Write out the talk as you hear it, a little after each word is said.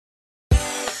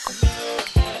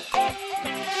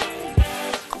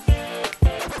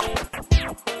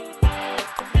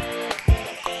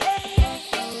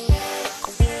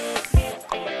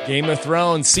Game of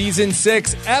Thrones Season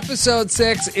 6, Episode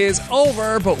 6 is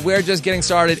over, but we're just getting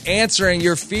started answering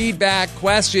your feedback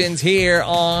questions here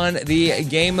on the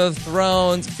Game of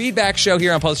Thrones feedback show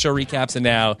here on Post Show Recaps. And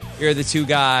now, here are the two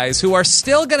guys who are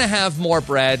still going to have more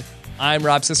bread. I'm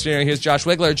Rob Cesternino. Here's Josh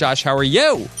Wigler. Josh, how are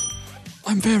you?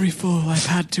 I'm very full. I've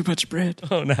had too much bread.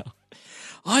 Oh, no.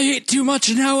 I ate too much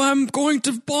and now I'm going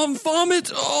to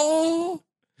vomit. Oh.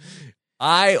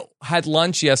 I had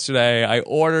lunch yesterday. I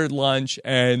ordered lunch,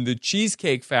 and the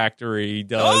Cheesecake Factory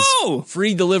does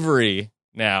free delivery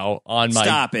now on my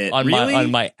Stop it. on Really?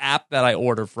 my app that I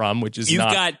order from, which is You've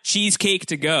got cheesecake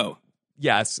to go.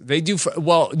 Yes, they do.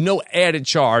 No added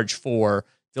charge for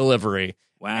delivery.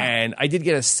 Wow. And I did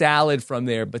get a salad from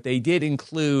there, but they did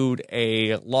include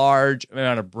a large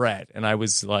amount of bread, and I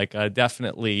was like,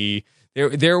 definitely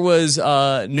there was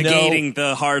negating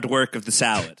the hard work of the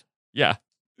salad. Yeah.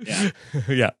 Yeah.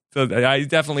 Yeah. So I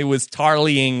definitely was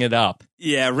Tarlying it up.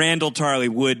 Yeah, Randall Tarley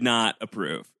would not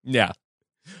approve. Yeah.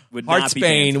 Would not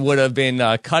Heartsbane be would have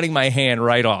been cutting my hand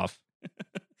right off.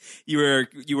 You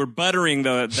were buttering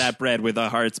that bread with a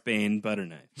Heartsbane butter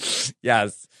knife.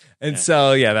 Yes. And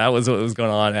so, that was what was going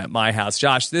on at my house.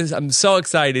 Josh, I'm so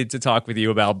excited to talk with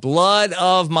you about Blood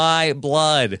of My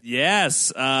Blood.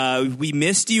 Yes. We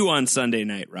missed you on Sunday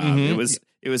night, Rob. Mm-hmm.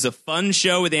 It was a fun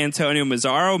show with Antonio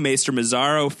Mazzaro. Maester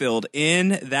Mazzaro filled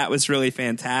in. That was really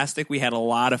fantastic. We had a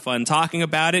lot of fun talking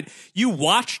about it. You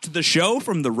watched the show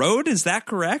from the road, is that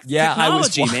correct? Yeah, I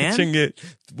was watching man. it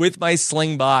with my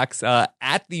Slingbox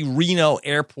at the Reno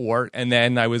airport, and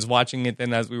then I was watching it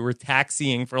then as we were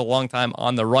taxiing for a long time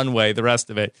on the runway, the rest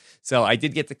of it. So I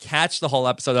did get to catch the whole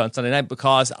episode on Sunday night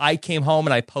because I came home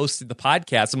and I posted the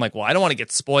podcast. I'm like, well, I don't want to get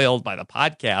spoiled by the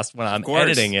podcast when I'm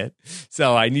editing it.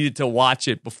 So I needed to watch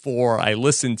it before I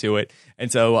listened to it.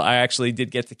 And so I actually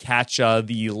did get to catch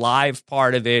the live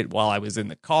part of it while I was in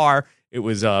the car. It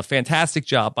was a fantastic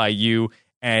job by you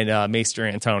and Maester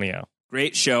Antonio.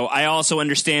 Great show. I also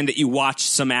understand that you watched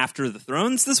some After the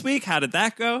Thrones this week. How did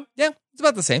that go? Yeah, it's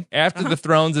about the same. After the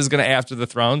Thrones is going to After the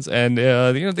Thrones, and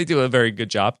they do a very good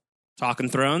job. Talking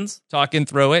Thrones? Talking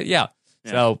through it, yeah.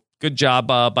 So good job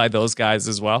by those guys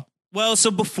as well. Well,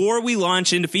 so before we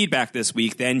launch into feedback this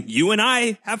week, then, you and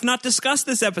I have not discussed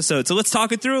this episode, so let's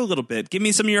talk it through a little bit. Give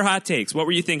me some of your hot takes. What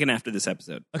were you thinking after this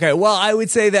episode? Okay, well, I would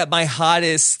say that my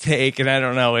hottest take, and I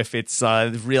don't know if it's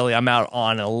really, I'm out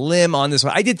on a limb on this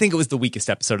one. I did think it was the weakest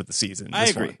episode of the season. I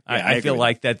agree. I feel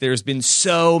like that there's been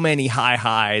so many high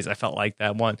highs. I felt like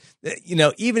that one,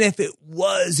 even if it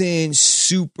wasn't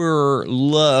super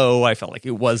low, I felt like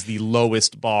it was the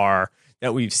lowest bar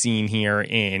that we've seen here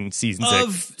in season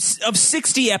 6. Of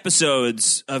 60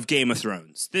 episodes of Game of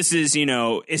Thrones, this is,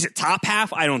 is it top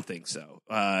half? I don't think so.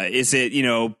 Is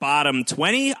it, bottom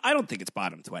 20? I don't think it's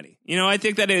bottom 20. I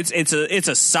think that it's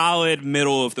a solid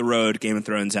middle of the road Game of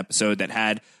Thrones episode that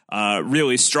had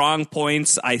really strong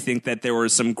points. I think that there were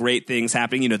some great things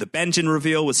happening. The Benjen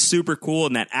reveal was super cool,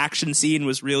 and that action scene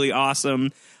was really awesome.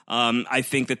 I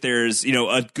think that there's,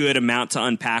 a good amount to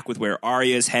unpack with where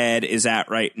Arya's head is at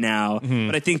right now. Mm-hmm.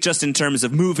 But I think just in terms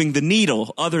of moving the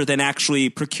needle, other than actually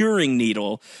procuring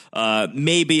needle,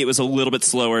 maybe it was a little bit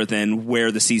slower than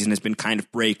where the season has been kind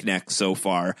of breakneck so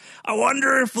far. I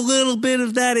wonder if a little bit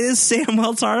of that is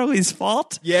Samwell Tarly's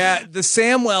fault. Yeah, the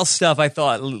Samwell stuff I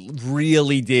thought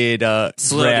really did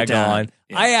drag on.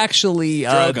 Yeah. I actually,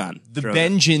 Drogon.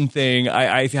 Benjen thing,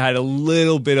 I had a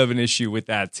little bit of an issue with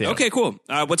that too. Okay, cool.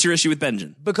 What's your issue with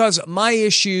Benjen? Because my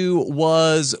issue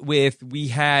was we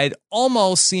had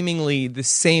almost seemingly the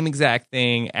same exact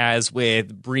thing as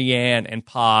with Brienne and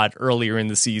Pod earlier in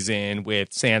the season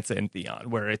with Sansa and Theon,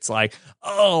 where it's like,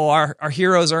 oh, our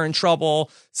heroes are in trouble,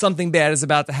 something bad is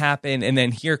about to happen, and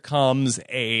then here comes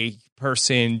a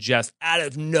person just out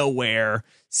of nowhere,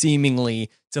 seemingly,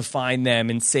 to find them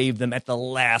and save them at the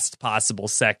last possible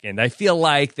second. I feel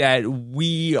like that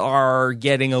we are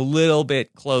getting a little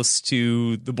bit close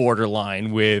to the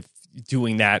borderline with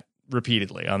doing that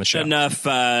repeatedly on the show. Enough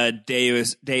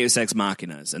Deus Ex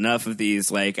Machinas. Enough of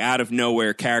these out of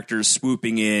nowhere characters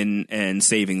swooping in and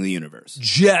saving the universe.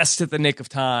 Just at the nick of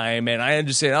time. And I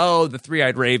understand, the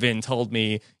Three-Eyed Raven told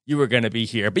me you were going to be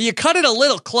here. But you cut it a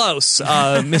little close,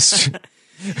 Mr.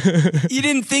 You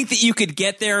didn't think that you could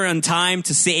get there on time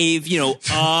to save,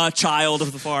 a child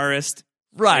of the forest?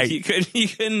 Right. You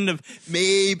couldn't have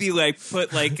maybe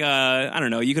put I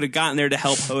don't know, you could have gotten there to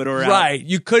help Hodor out. Right.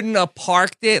 You couldn't have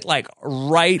parked it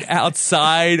right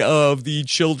outside of the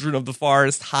Children of the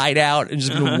Forest hideout and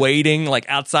just been waiting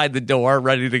outside the door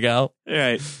ready to go.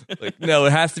 Right. No,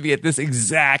 it has to be at this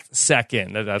exact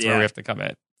second. That's where we have to come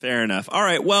in. Fair enough. All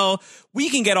right. Well, we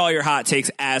can get all your hot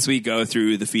takes as we go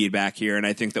through the feedback here, and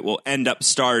I think that we'll end up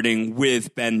starting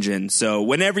with Benjen. So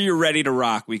whenever you're ready to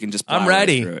rock, we can just plow I'm right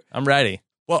ready. through it. I'm ready.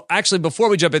 Well, actually, before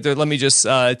we jump into it, let me just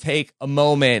take a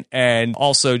moment and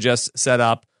also just set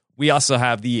up. We also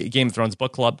have the Game of Thrones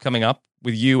book club coming up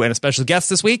with you and a special guest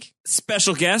this week.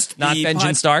 Special guest. Not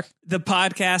Benjen Stark. The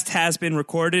podcast has been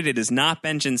recorded. It is not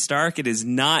Benjen Stark. It is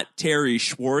not Terry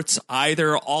Schwartz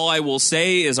either. All I will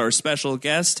say is our special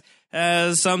guest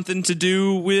has something to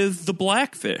do with the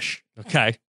Blackfish.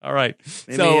 Okay. All right.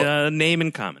 Maybe a name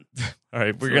in common. All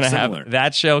right. We're going to have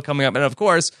that show coming up. And of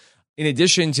course, in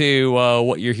addition to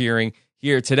what you're hearing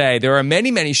here today, there are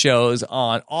many, many shows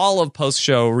on all of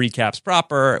post-show recaps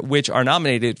proper, which are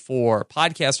nominated for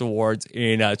podcast awards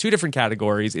in 2 different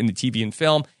categories, in the TV and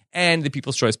film and the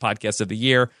People's Choice Podcast of the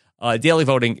Year. Daily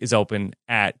voting is open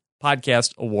at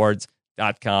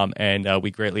podcastawards.com, and we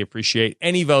greatly appreciate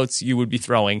any votes you would be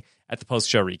throwing at the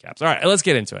post-show recaps. All right, let's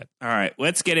get into it. All right,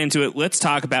 let's get into it. Let's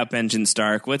talk about Benjen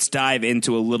Stark. Let's dive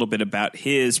into a little bit about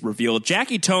his reveal.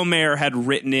 Jackie Tomer had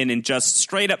written in and just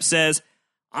straight up says,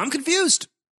 I'm confused.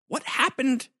 What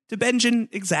happened to Benjen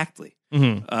exactly?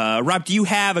 Mm-hmm. Rob, do you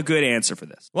have a good answer for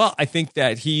this? Well, I think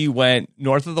that he went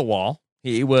north of the wall.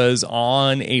 He was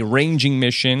on a ranging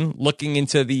mission looking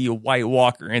into the White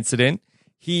Walker incident.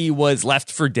 He was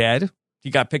left for dead. He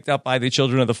got picked up by the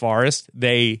Children of the Forest.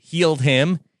 They healed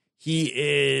him.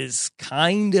 He was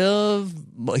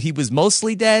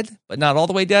mostly dead, but not all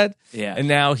the way dead. Yeah. And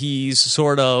now he's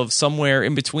sort of somewhere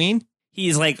in between.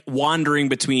 He's like wandering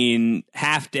between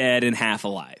half dead and half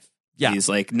alive. Yeah. He's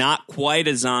like not quite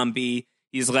a zombie.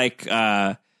 He's like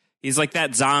that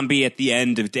zombie at the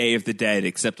end of Day of the Dead,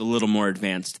 except a little more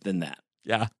advanced than that.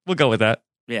 Yeah, we'll go with that.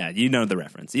 Yeah, you know the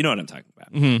reference. You know what I'm talking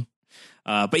about. Mm-hmm.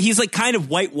 But he's like kind of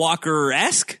White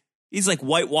Walker-esque. He's like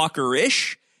White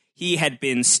Walker-ish. He had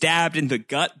been stabbed in the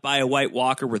gut by a White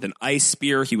Walker with an ice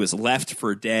spear. He was left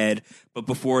for dead. But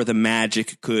before the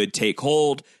magic could take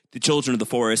hold, the Children of the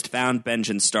Forest found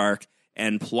Benjen Stark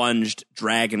and plunged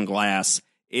dragon glass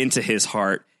into his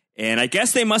heart. And I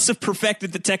guess they must have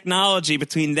perfected the technology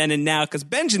between then and now, because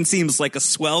Benjen seems like a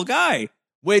swell guy.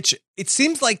 Which it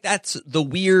seems like that's the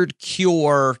weird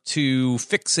cure to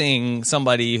fixing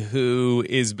somebody who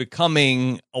is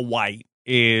becoming a white,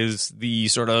 is the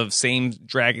sort of same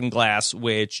dragon glass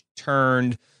which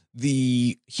turned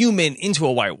the human into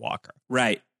a White Walker.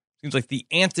 Right. Seems like the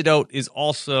antidote is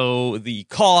also the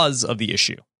cause of the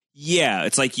issue. Yeah,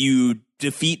 it's like you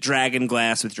defeat dragon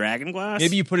glass with dragon glass.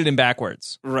 Maybe you put it in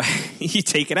backwards. Right. You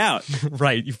take it out.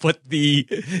 Right. You put the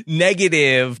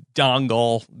negative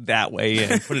dongle that way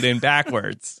and put it in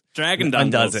backwards. Dragon dongles.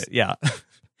 Undoes it. Yeah.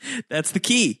 That's the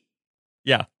key.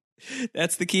 Yeah.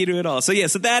 That's the key to it all. So yeah,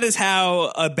 so that is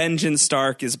how a Benjen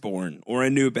Stark is born, or a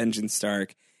new Benjen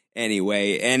Stark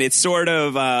anyway. And it's sort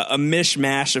of a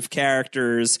mishmash of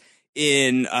characters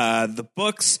in the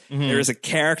books. Mm-hmm. There is a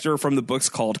character from the books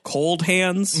called Cold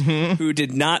Hands, who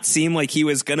did not seem like he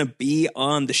was going to be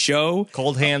on the show.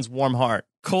 Cold Hands, Warm Heart.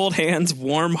 Cold Hands,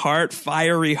 Warm Heart,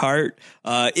 Fiery Heart.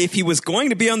 If he was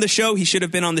going to be on the show, he should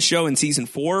have been on the show in season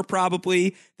 4,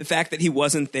 probably. The fact that he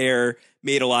wasn't there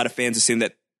made a lot of fans assume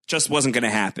that just wasn't going to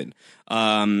happen.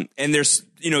 And there's,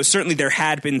 certainly there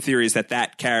had been theories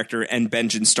that character and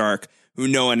Benjen Stark, who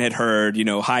no one had heard,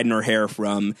 hide nor hair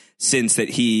from since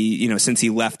he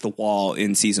left the wall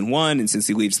in season 1 and since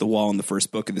he leaves the wall in the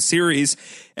first book of the series,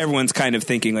 everyone's kind of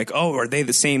thinking like, oh, are they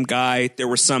the same guy? There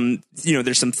was some,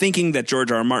 there's some thinking that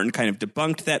George R. R. Martin kind of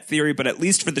debunked that theory, but at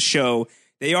least for the show,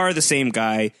 they are the same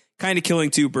guy, kind of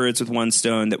killing 2 birds with 1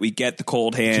 stone, that we get the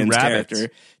Cold Hands character.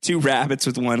 2 rabbits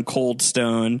with 1 cold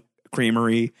stone.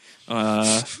 Creamery.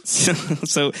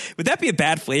 So would that be a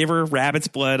bad flavor? Rabbit's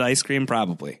blood ice cream?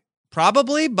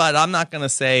 Probably, but I'm not going to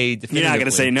say definitively. You're not going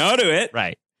to say no to it.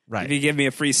 Right. If you give me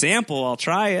a free sample, I'll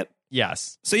try it.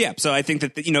 Yes. So yeah, so I think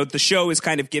that the show is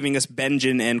kind of giving us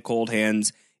Benjen and Cold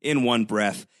Hands in one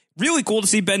breath. Really cool to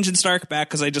see Benjen Stark back,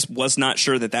 because I just was not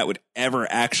sure that would ever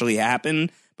actually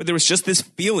happen. But there was just this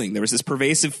feeling. There was this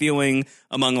pervasive feeling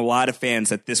among a lot of fans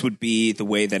that this would be the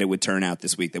way that it would turn out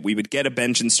this week, that we would get a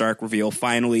Benjen Stark reveal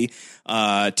finally.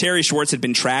 Terry Schwartz had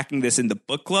been tracking this in the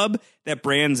book club, that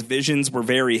Bran's visions were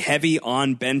very heavy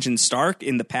on Benjen Stark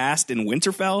in the past in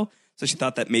Winterfell. So she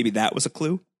thought that maybe that was a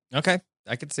clue. Okay,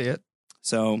 I could see it.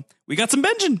 So we got some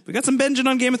Benjen. We got some Benjen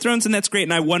on Game of Thrones, and that's great.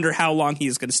 And I wonder how long he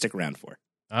is going to stick around for.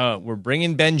 We're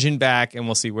bringing Benjen back, and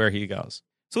we'll see where he goes.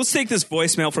 So let's take this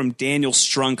voicemail from Daniel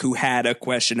Strunk, who had a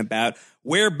question about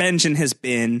where Benjen has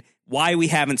been, why we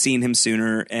haven't seen him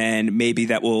sooner, and maybe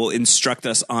that will instruct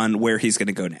us on where he's going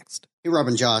to go next. Hey, Rob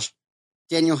and Josh.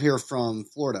 Daniel here from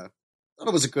Florida. thought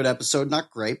it was a good episode.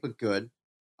 Not great, but good.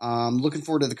 Looking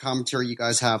forward to the commentary you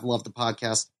guys have. Love the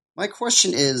podcast. My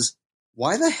question is,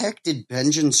 why the heck did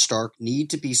Benjen Stark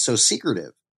need to be so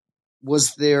secretive?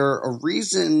 Was there a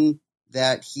reason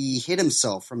that he hid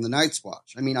himself from the Night's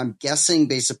Watch? I mean, I'm guessing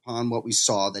based upon what we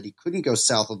saw that he couldn't go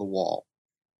south of the wall.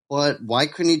 But why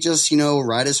couldn't he just,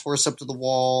 ride his horse up to the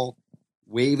wall,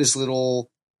 wave his little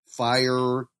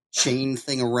fire chain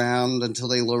thing around until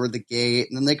they lowered the gate,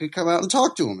 and then they could come out and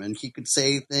talk to him, and he could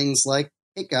say things like,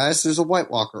 hey guys, there's a White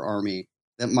Walker army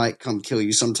that might come kill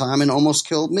you sometime and almost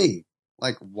killed me.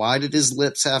 Like, why did his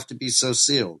lips have to be so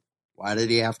sealed? Why did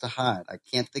he have to hide? I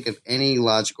can't think of any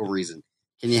logical reason.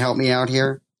 Can you help me out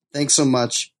here? Thanks so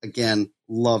much. Again,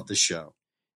 love the show.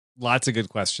 Lots of good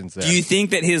questions there. Do you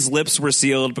think that his lips were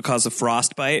sealed because of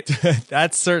frostbite?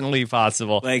 That's certainly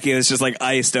possible. Like it was just like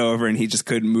iced over and he just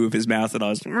couldn't move his mouth at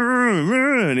all.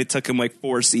 And it took him like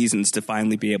 4 seasons to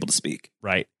finally be able to speak.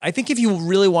 Right. I think if you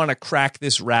really want to crack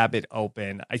this rabbit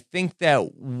open, I think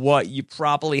that what you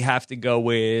probably have to go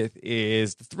with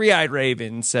is the Three-Eyed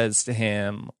Raven says to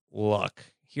him, look,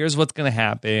 here's what's going to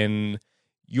happen.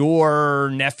 Your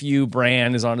nephew,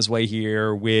 Bran, is on his way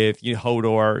here with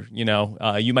Hodor.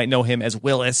 You might know him as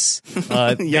Willis.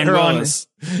 Willis.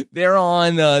 They're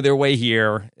on their way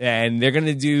here, and they're going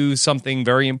to do something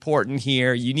very important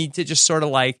here. You need to just sort of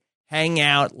like hang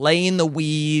out, lay in the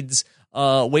weeds,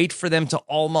 wait for them to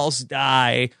almost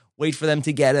die, wait for them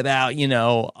to get about, 2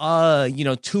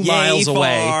 miles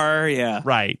far, away. Yeah.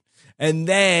 Right. And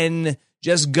then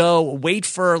just go wait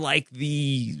for like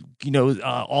the,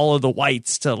 all of the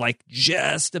whites to like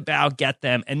just about get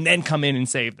them and then come in and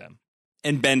save them.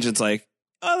 And Benjen's like,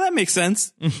 oh, that makes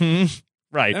sense. Mm-hmm.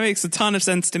 Right. That makes a ton of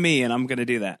sense to me, and I'm going to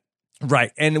do that.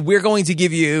 Right. And we're going to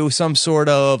give you some sort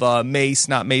of mace,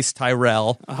 not Mace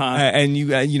Tyrell. And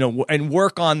you, and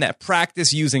work on that,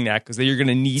 practice using that because you're going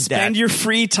to need that. Spend your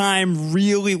free time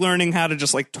really learning how to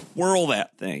just like twirl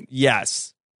that thing.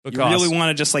 Yes. Because you really want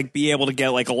to just like be able to get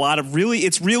like a lot of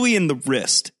it's really in the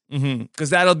wrist.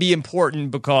 Because that'll be important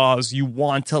because you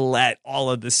want to let all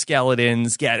of the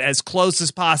skeletons get as close as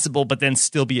possible, but then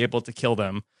still be able to kill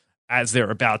them as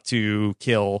they're about to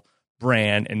kill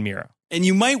Bran and Mira. And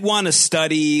you might want to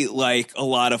study like a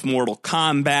lot of Mortal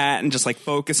Kombat and just like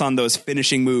focus on those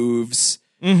finishing moves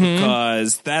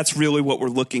because that's really what we're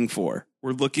looking for.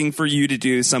 We're looking for you to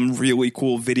do some really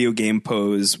cool video game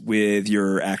pose with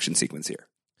your action sequence here.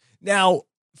 Now,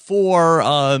 for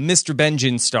Mr.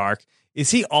 Benjen Stark,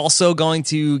 is he also going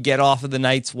to get off of the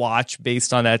Night's Watch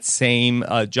based on that same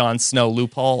Jon Snow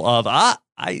loophole of,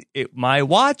 my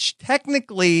watch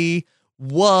technically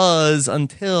was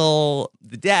until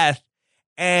the death,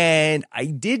 and I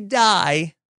did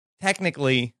die,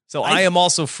 technically, so I am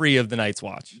also free of the Night's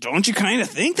Watch. Don't you kind of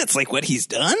think that's like what he's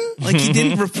done? Like he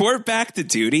didn't report back to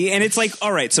duty, and it's like,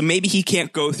 all right, so maybe he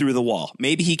can't go through the wall.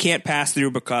 Maybe he can't pass through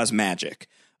because magic.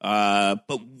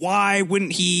 But why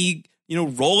wouldn't he,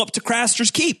 roll up to Craster's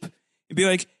Keep and be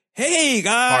like, hey,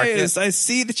 guys, I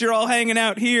see that you're all hanging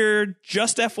out here.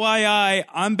 Just FYI,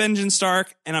 I'm Benjen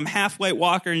Stark, and I'm half White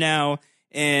Walker now,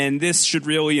 and this should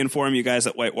really inform you guys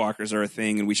that White Walkers are a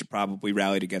thing, and we should probably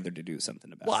rally together to do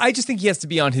something about it. Well, I just think he has to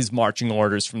be on his marching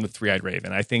orders from the Three-Eyed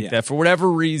Raven. I think that for whatever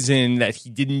reason that he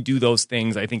didn't do those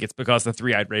things, I think it's because the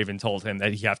Three-Eyed Raven told him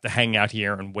that you have to hang out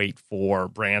here and wait for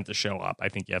Bran to show up. I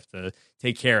think you have to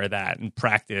take care of that and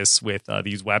practice with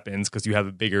these weapons because you have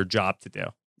a bigger job to do.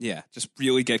 Yeah, just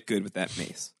really get good with that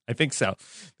mace. I think so.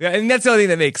 Yeah, and that's the only thing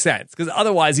that makes sense because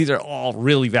otherwise these are all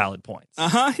really valid points.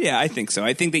 Yeah, I think so.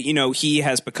 I think that, he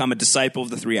has become a disciple of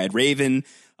the Three-Eyed Raven.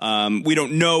 We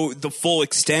don't know the full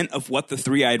extent of what the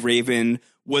Three-Eyed Raven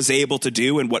was able to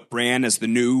do and what Bran as the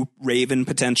new Raven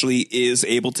potentially is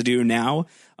able to do now.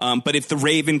 But if the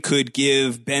Raven could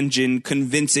give Benjen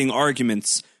convincing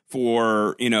arguments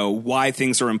for, why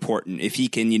things are important, if he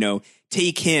can,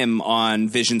 take him on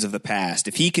visions of the past,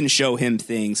 if he can show him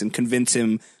things and convince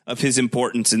him of his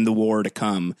importance in the war to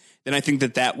come, then I think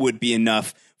that would be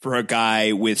enough for a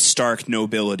guy with Stark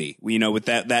nobility, with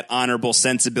that honorable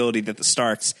sensibility that the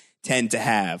Starks tend to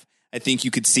have. I think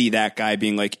you could see that guy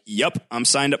being like, yep, I'm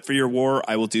signed up for your war.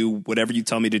 I will do whatever you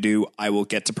tell me to do. I will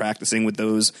get to practicing with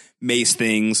those mace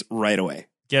things right away.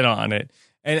 Get on it.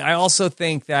 And I also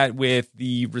think that with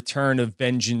the return of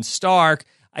Benjen Stark,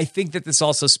 I think that this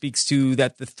also speaks to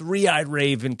that the Three-Eyed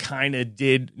Raven kind of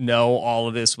did know all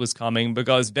of this was coming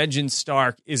because Benjen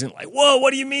Stark isn't like, whoa,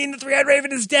 what do you mean the Three-Eyed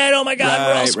Raven is dead? Oh my God,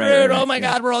 we're all screwed. Oh my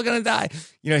God, we're all going to die.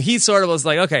 He sort of was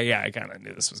like, okay, yeah, I kind of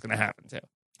knew this was going to happen too.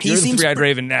 You're the Three-Eyed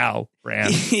Raven now,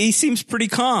 Bran. He seems pretty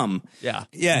calm. Yeah.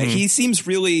 Yeah, he seems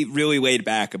really, really laid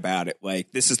back about it.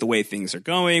 Like, this is the way things are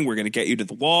going. We're going to get you to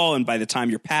the wall, and by the time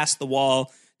you're past the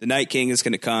wall, the Night King is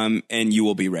going to come, and you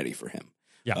will be ready for him.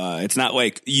 Yeah. It's not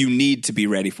like you need to be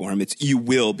ready for him. It's you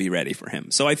will be ready for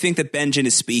him. So I think that Benjen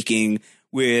is speaking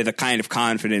with a kind of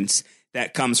confidence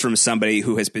that comes from somebody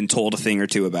who has been told a thing or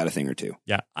two about a thing or two.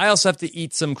 Yeah. I also have to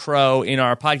eat some crow. In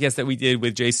our podcast that we did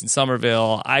with Jason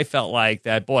Somerville, I felt like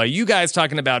that, boy, you guys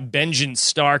talking about Benjen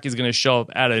Stark is going to show up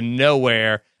out of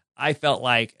nowhere. I felt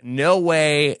like, no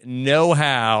way, no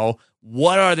how.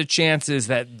 What are the chances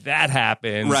that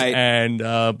happens? Right.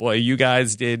 And boy, you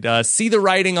guys did see the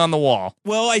writing on the wall.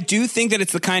 Well, I do think that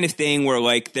it's the kind of thing where,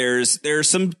 like, there are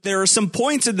some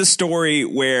points in the story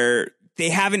where they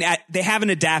haven't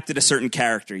adapted a certain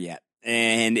character yet.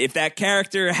 And if that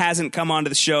character hasn't come onto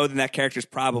the show, then that character's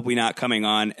probably not coming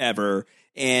on ever.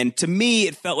 And to me,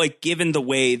 it felt like, given the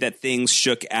way that things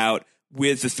shook out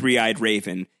with the Three-Eyed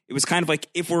Raven, it was kind of like,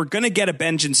 if we're going to get a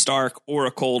Benjen Stark or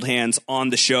a Cold Hands on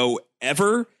the show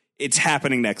ever, it's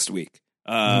happening next week.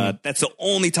 That's the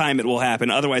only time it will happen.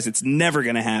 Otherwise, it's never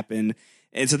going to happen.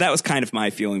 And so that was kind of my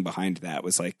feeling behind that,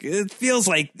 was like, it feels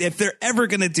like if they're ever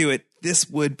going to do it, this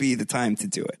would be the time to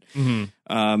do it.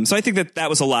 So I think that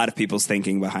was a lot of people's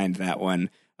thinking behind that one.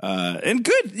 And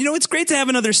good. You know, it's great to have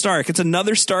another Stark. It's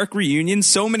another Stark reunion.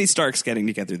 So many Starks getting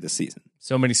together this season.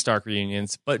 So many Stark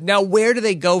reunions. But now where do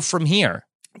they go from here?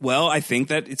 Well, I think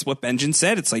that it's what Benjen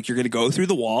said. It's like, you're going to go through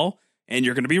the wall and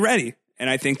you're going to be ready. And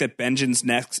I think that Benjen's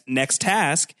next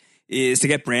task is to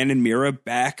get Bran and Mira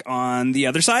back on the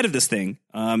other side of this thing.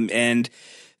 And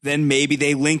then maybe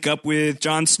they link up with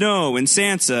Jon Snow and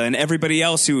Sansa and everybody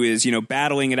else who is, you know,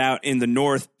 battling it out in the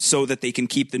North, so that they can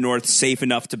keep the North safe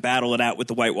enough to battle it out with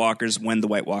the White Walkers when the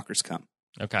White Walkers come.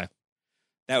 Okay.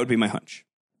 That would be my hunch.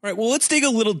 All right, well, let's dig a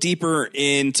little deeper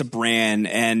into Bran.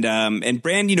 And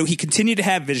Bran, you know, he continued to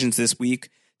have visions this week.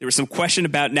 There was some question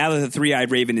about, now that the Three-Eyed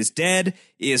Raven is dead,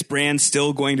 is Bran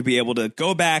still going to be able to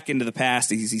go back into the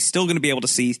past? Is he still going to be able to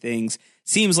see things?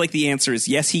 Seems like the answer is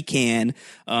yes, he can.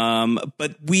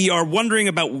 But we are wondering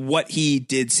about what he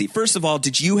did see. First of all,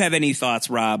 did you have any thoughts,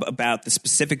 Rob, about the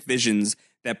specific visions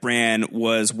that Bran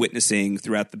was witnessing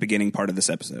throughout the beginning part of this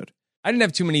episode? I didn't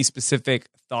have too many specific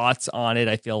thoughts on it.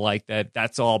 I feel like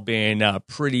that's all been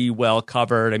pretty well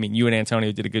covered. I mean, you and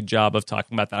Antonio did a good job of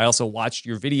talking about that. I also watched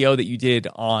your video that you did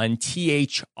on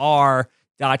thr.com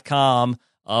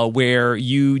where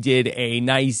you did a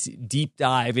nice deep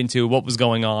dive into what was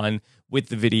going on with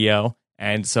the video.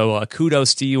 And so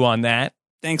kudos to you on that.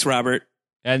 Thanks, Robert.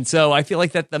 And so I feel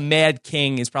like that the Mad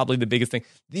King is probably the biggest thing.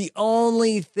 The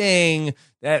only thing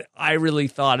that I really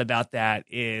thought about that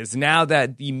is, now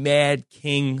that the Mad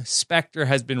King specter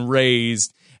has been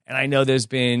raised, and I know there's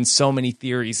been so many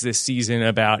theories this season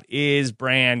about, is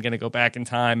Bran going to go back in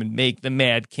time and make the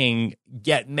Mad King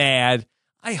get mad?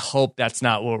 I hope that's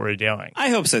not what we're doing. I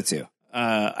hope so too.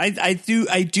 I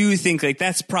do think, like,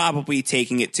 that's probably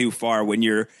taking it too far when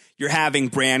you're having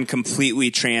Bran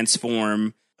completely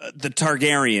transform the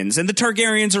Targaryens, and the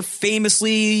Targaryens are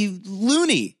famously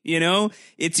loony. You know,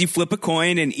 it's, you flip a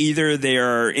coin and either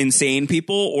they're insane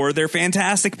people or they're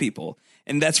fantastic people.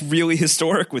 And that's really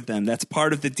historic with them. That's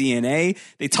part of the DNA.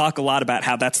 They talk a lot about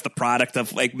how that's the product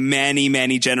of, like, many,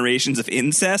 many generations of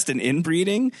incest and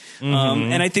inbreeding.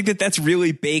 And I think that that's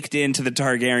really baked into the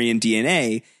Targaryen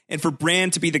DNA. And for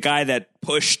Bran to be the guy that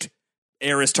pushed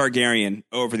Aerys Targaryen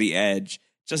over the edge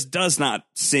just does not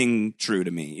sing true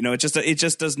to me. You know, it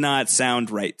just does not sound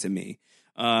right to me.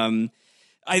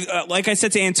 Like I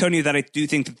said to Antonio, that I do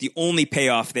think that the only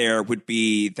payoff there would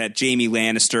be that Jaime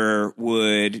Lannister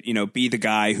would, you know, be the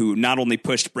guy who not only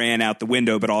pushed Bran out the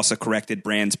window, but also corrected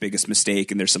Bran's biggest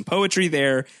mistake. And there's some poetry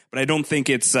there, but I don't think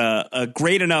it's a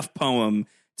great enough poem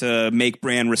to make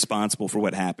Bran responsible for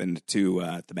what happened to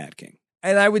the Mad King.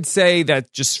 And I would say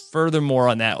that, just furthermore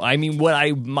on that, I mean, what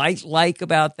I might like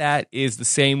about that is the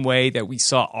same way that we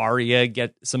saw Arya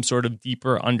get some sort of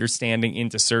deeper understanding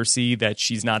into Cersei, that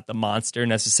she's not the monster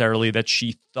necessarily that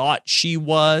she thought she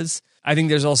was. I think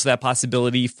there's also that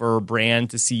possibility for Bran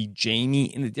to see Jaime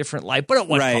in a different light, but at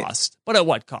what cost? But at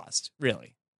what cost,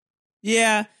 really?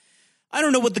 Yeah. I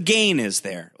don't know what the gain is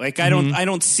there. Like, I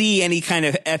don't see any kind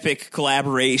of epic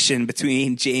collaboration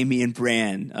between Jaime and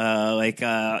Bran.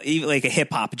 Even like a hip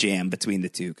hop jam between the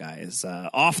two guys,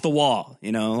 off the wall,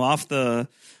 you know, out of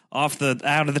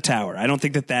the tower. I don't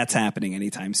think that that's happening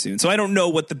anytime soon. So I don't know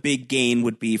what the big gain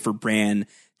would be for Bran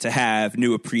to have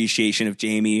new appreciation of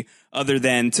Jaime, other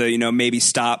than to, you know, maybe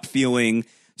stop feeling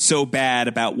so bad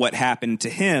about what happened to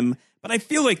him But I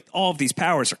feel like all of these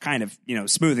powers are kind of,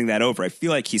 smoothing that over. I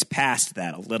feel like he's past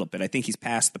that a little bit. I think he's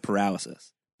past the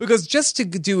paralysis. Because just to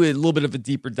do a little bit of a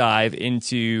deeper dive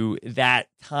into that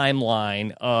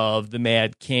timeline of the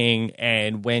Mad King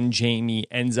and when Jaime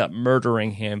ends up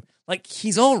murdering him, like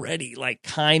he's already like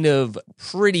kind of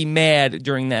pretty mad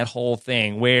during that whole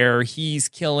thing where he's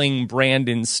killing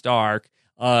Brandon Stark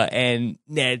and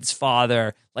Ned's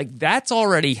father. Like that's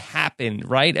already happened,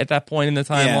 right? At that point in the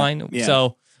timeline. Yeah.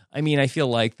 So I mean, I feel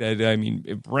like that. I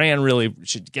mean, Bran really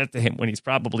should get to him when he's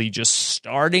probably just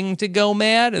starting to go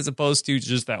mad, as opposed to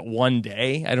just that one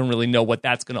day. I don't really know what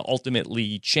that's going to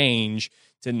ultimately change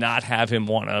to not have him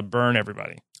want to burn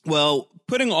everybody. Well,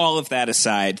 putting all of that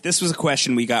aside, this was a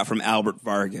question we got from Albert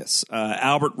Vargas.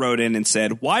 Albert wrote in and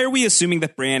said, "Why are we assuming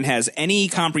that Bran has any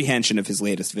comprehension of his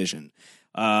latest vision?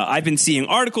 I've been seeing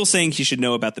articles saying he should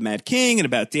know about the Mad King and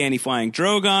about Dany flying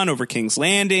Drogon over King's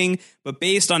Landing, but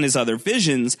based on his other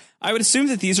visions, I would assume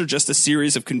that these are just a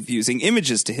series of confusing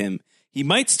images to him. He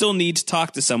might still need to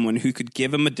talk to someone who could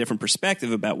give him a different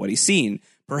perspective about what he's seen.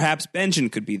 Perhaps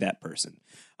Benjen could be that person."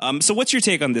 So what's your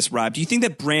take on this, Rob? Do you think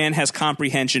that Bran has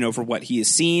comprehension over what he has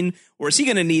seen, or is he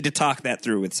going to need to talk that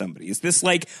through with somebody? Is this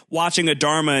like watching a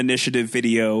Dharma Initiative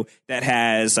video that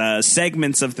has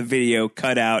segments of the video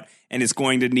cut out and is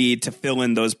going to need to fill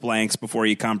in those blanks before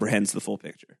he comprehends the full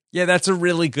picture? Yeah, that's a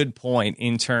really good point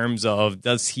in terms of,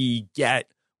 does he get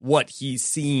what he's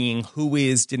seeing? Who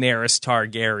is Daenerys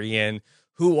Targaryen?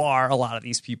 Who are a lot of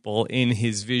these people in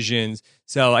his visions?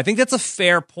 So I think that's a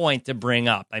fair point to bring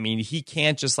up. I mean, he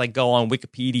can't just like go on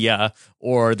Wikipedia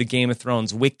or the Game of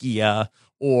Thrones Wikia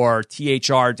or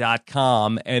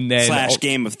thr.com and then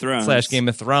 /Game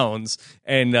of Thrones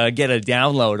and get a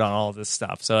download on all this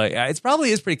stuff. So it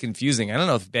probably is pretty confusing. I don't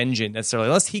know if Benjen necessarily,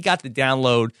 unless he got the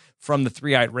download from the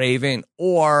Three-Eyed Raven,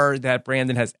 or that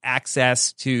Brandon has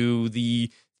access to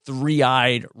the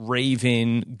Three-Eyed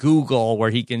Raven Google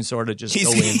where he can sort of just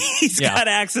go in. He's got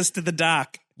access to the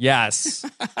doc. Yes.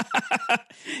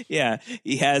 Yeah,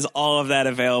 he has all of that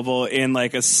available in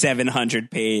like a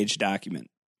 700-page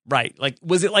document. Right. Like,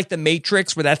 was it like the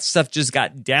Matrix where that stuff just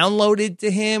got downloaded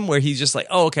to him where he's just like,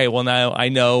 oh, okay, well, now I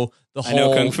know the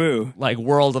whole Kung Fu, like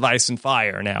world of Ice and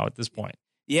Fire now at this point.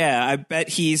 Yeah, I bet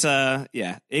he's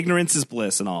ignorance is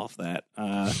bliss and all of that.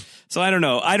 So I don't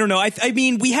know. I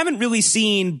mean, we haven't really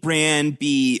seen Bran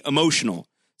be emotional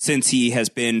since he has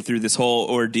been through this whole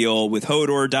ordeal with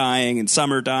Hodor dying and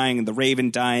Summer dying and the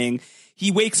Raven dying.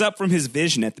 He wakes up from his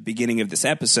vision at the beginning of this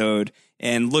episode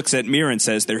and looks at Mira and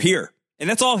says, "They're here." And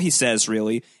that's all he says,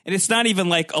 really. And it's not even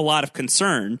like a lot of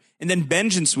concern. And then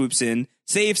Benjen swoops in,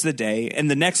 saves the day. And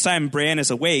the next time Bran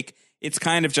is awake, it's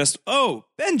kind of just, "Oh,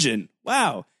 Benjen,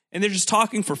 wow." And they're just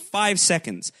talking for 5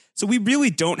 seconds. So we really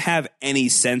don't have any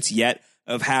sense yet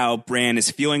of how Bran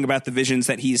is feeling about the visions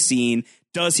that he's seen.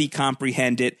 Does he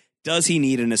comprehend it? Does he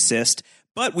need an assist?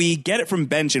 But we get it from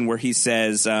Benjen where he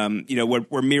says,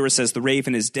 where Mira says the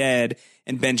Raven is dead.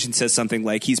 And Benjen says something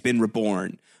like he's been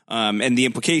reborn. And the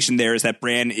implication there is that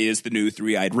Bran is the new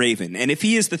Three-Eyed Raven. And if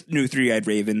he is the new Three-Eyed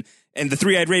Raven, and the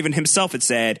Three-Eyed Raven himself had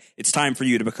said, "It's time for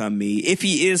you to become me." If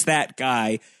he is that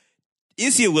guy,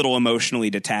 is he a little emotionally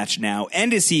detached now?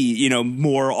 And is he,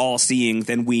 more all-seeing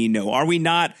than we know? Are we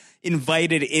not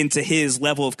invited into his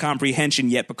level of comprehension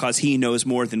yet because he knows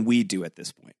more than we do at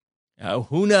this point?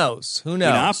 Who knows? Who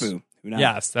knows? Unapu.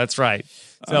 Yes, that's right.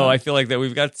 So I feel like that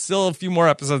we've got still a few more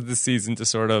episodes this season to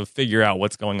sort of figure out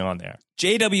what's going on there.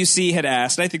 JWC had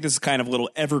asked, I think this is kind of a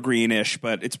little evergreen-ish,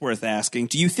 but it's worth asking,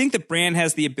 do you think that Bran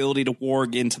has the ability to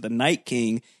warg into the Night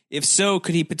King? If so,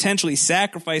 could he potentially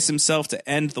sacrifice himself to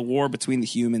end the war between the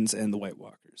humans and the White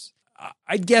Walkers?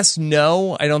 I guess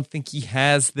no. I don't think he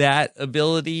has that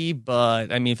ability,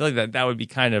 but I mean, I feel like that would be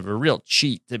kind of a real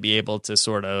cheat to be able to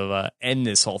sort of end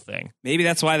this whole thing. Maybe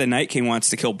that's why the Night King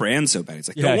wants to kill Bran so bad. He's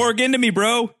like, Yeah. "Don't warg into me,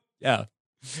 bro." Yeah.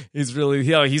 He's really,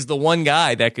 he's the one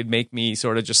guy that could make me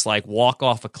sort of just like walk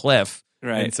off a cliff.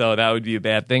 Right. And so that would be a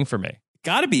bad thing for me.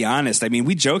 Gotta be honest. I mean,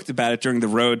 we joked about it during the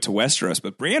road to Westeros,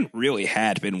 but Bran really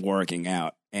had been warging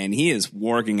out, and he is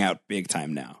warging out big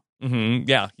time now. Mm-hmm.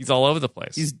 Yeah, he's all over the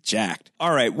place. He's jacked.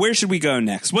 All right, where should we go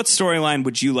next? What storyline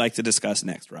would you like to discuss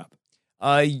next, Rob?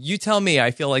 You tell me.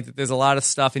 I feel like that there's a lot of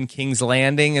stuff in King's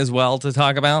Landing as well to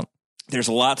talk about. There's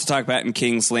a lot to talk about in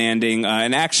King's Landing,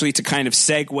 and actually to kind of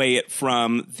segue it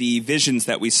from the visions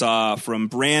that we saw from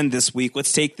Bran this week,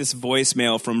 let's take this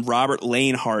voicemail from Robert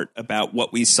Lanehart about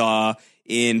what we saw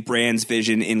in Bran's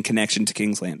vision in connection to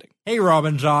King's Landing. Hey, Rob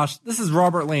and Josh. This is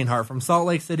Robert Lanehart from Salt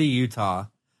Lake City, Utah.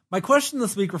 My question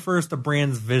this week refers to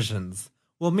Bran's visions.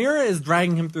 While Mira is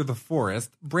dragging him through the forest,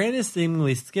 Bran is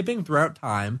seemingly skipping throughout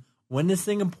time,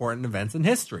 witnessing important events in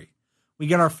history. we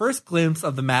get our first glimpse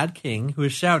of the Mad King, who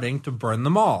is shouting to burn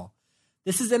them all.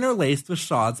 This is interlaced with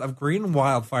shots of green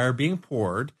wildfire being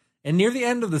poured, and near the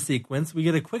end of the sequence, we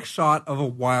get a quick shot of a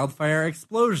wildfire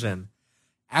explosion.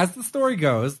 As the story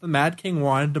goes, the Mad King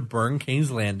wanted to burn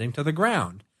King's Landing to the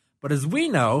ground, but as we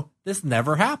know, this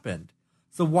never happened.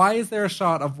 So why is there a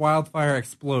shot of wildfire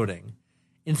exploding?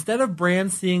 Instead of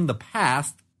Bran seeing the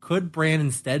past, could Bran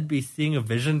instead be seeing a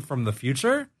vision from the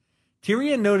future?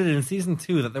 Tyrion noted in Season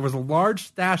 2 that there was a large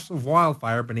stash of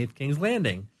wildfire beneath King's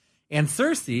Landing, and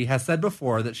Cersei has said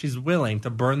before that she's willing to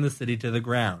burn the city to the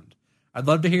ground. I'd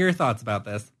love to hear your thoughts about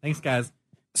this. Thanks, guys.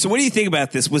 So what do you think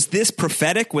about this? Was this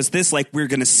prophetic? Was this like we're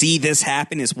going to see this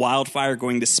happen? Is wildfire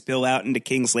going to spill out into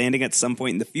King's Landing at some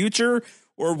point in the future?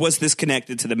 Or was this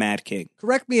connected to the Mad King?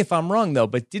 Correct me if I'm wrong, though,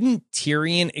 but didn't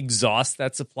Tyrion exhaust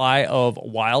that supply of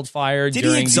wildfire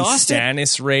during the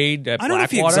Stannis raid at Blackwater? I don't know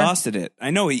if he exhausted it.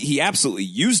 I know he absolutely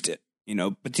used it,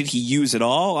 but did he use it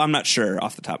all? I'm not sure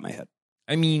off the top of my head.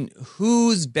 I mean,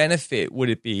 whose benefit would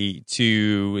it be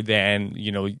to then,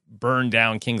 burn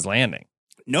down King's Landing?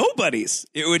 Nobody's.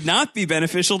 It would not be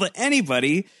beneficial to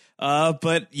anybody.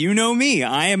 But you know me.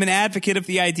 I am an advocate of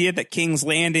the idea that King's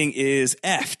Landing is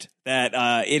effed, that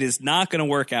it is not going to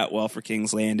work out well for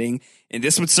King's Landing. And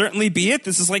this would certainly be it.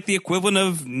 This is like the equivalent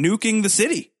of nuking the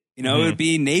city. It would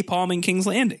be napalming King's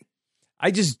Landing. I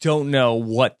just don't know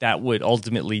what that would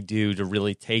ultimately do to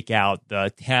really take out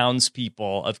the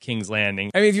townspeople of King's Landing.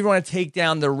 I mean, if you want to take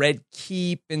down the Red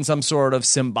Keep in some sort of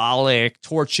symbolic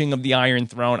torching of the Iron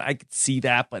Throne, I could see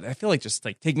that, but I feel like just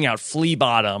like taking out Flea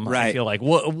Bottom, right. I feel like,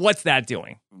 what's that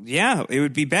doing? Yeah, it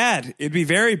would be bad. It'd be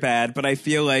very bad, but I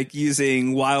feel like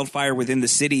using wildfire within the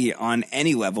city on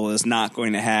any level is not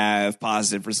going to have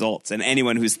positive results, and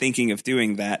anyone who's thinking of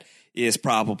doing that is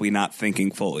probably not thinking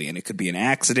fully, and it could be an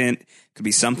accident, could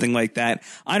be something like that.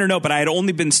 I don't know, but I had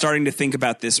only been starting to think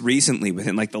about this recently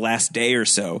within like the last day or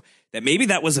so, that maybe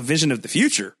that was a vision of the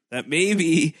future, that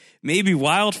maybe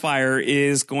wildfire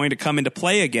is going to come into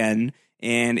play again,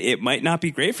 and it might not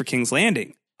be great for King's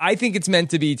Landing. I think it's meant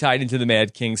to be tied into the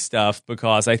Mad King stuff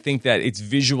because I think that it's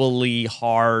visually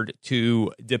hard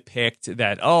to depict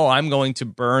that, I'm going to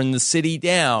burn the city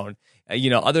down,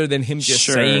 other than him just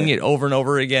saying it over and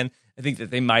over again. I think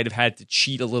that they might have had to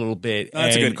cheat a little bit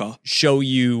That's a good call. Show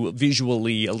you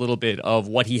visually a little bit of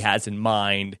what he has in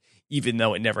mind, even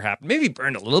though it never happened. Maybe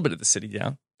burn a little bit of the city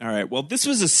down. All right. Well, this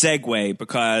was a segue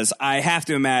because I have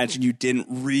to imagine you didn't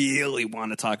really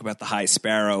want to talk about the High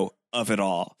Sparrow of it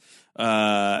all.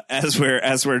 As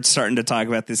we're starting to talk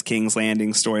about this King's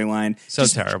Landing storyline,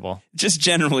 terrible. Just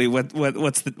generally,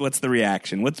 what's the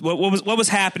reaction? What was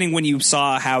happening when you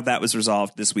saw how that was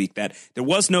resolved this week? That there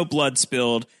was no blood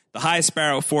spilled. The High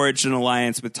Sparrow forged an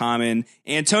alliance with Tommen.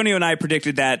 Antonio and I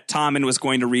predicted that Tommen was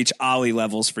going to reach Ollie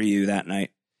levels for you that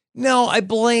night. No, I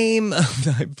blame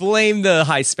the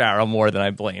High Sparrow more than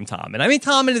I blame Tommen. I mean,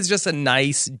 Tommen is just a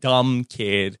nice, dumb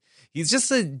kid. He's just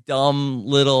a dumb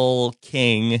little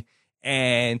king.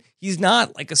 And he's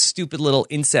not like a stupid little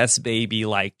incest baby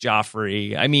like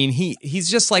Joffrey. I mean, he's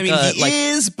just like he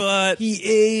is, but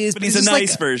he's a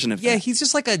nice version of that. Yeah, he's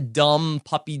just like a dumb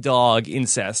puppy dog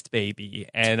incest baby.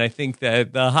 And I think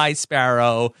that the High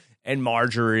Sparrow and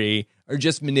Marjorie are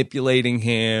just manipulating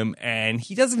him. And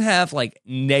he doesn't have like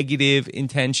negative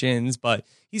intentions, but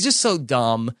he's just so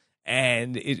dumb.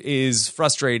 And it is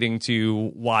frustrating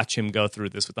to watch him go through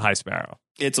this with the High Sparrow.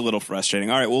 It's a little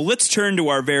frustrating. All right, well, let's turn to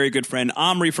our very good friend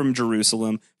Omri from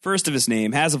Jerusalem. First of his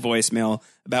name, has a voicemail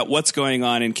about what's going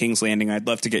on in King's Landing. I'd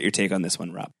love to get your take on this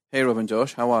one, Rob. Hey, Rob and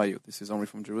Josh. How are you? This is Omri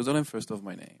from Jerusalem, first of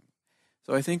my name.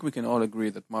 So I think we can all agree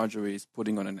that Marjorie is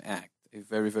putting on an act, a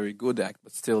very, very good act,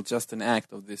 but still just an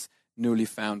act of this newly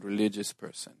found religious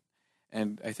person.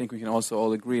 And I think we can also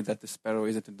all agree that the Sparrow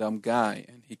isn't a dumb guy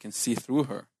and he can see through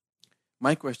her.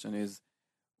 My question is,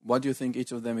 what do you think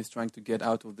each of them is trying to get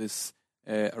out of this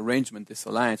arrangement, this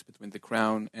alliance between the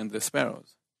Crown and the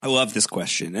Sparrows? I love this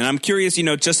question. And I'm curious,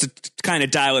 just to kind of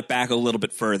dial it back a little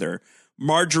bit further.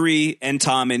 Marjorie and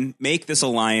Tommen make this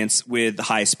alliance with the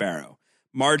High Sparrow.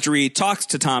 Marjorie talks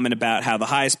to Tommen about how the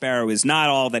High Sparrow is not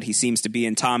all that he seems to be,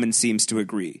 and Tommen seems to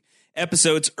agree.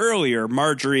 Episodes earlier,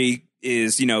 Marjorie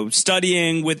is,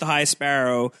 studying with the High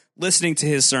Sparrow, listening to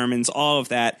his sermons, all of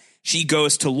that. She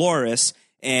goes to Loras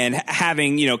and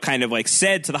having, kind of like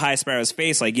said to the High Sparrow's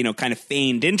face, like, kind of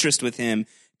feigned interest with him,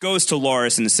 goes to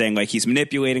Loras and is saying, like, he's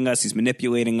manipulating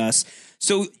us.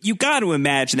 So you got to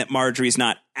imagine that Marjorie's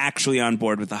not actually on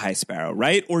board with the High Sparrow,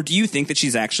 right? Or do you think that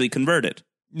she's actually converted?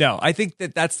 No, I think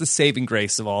that that's the saving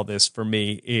grace of all this for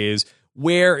me is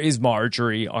where is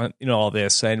Marjorie in all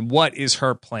this and what is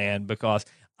her plan? Because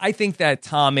I think that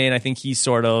Tommen, I think he's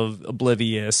sort of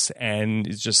oblivious and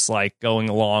is just like going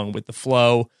along with the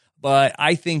flow. But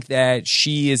I think that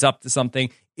she is up to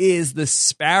something. Is the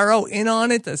Sparrow in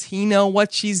on it? Does he know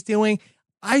what she's doing?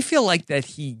 I feel like that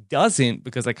he doesn't,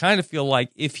 because I kind of feel like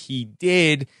if he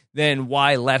did, then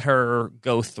why let her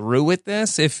go through with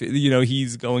this? If,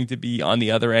 he's going to be on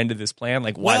the other end of this plan,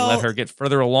 like why let her get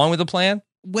further along with the plan?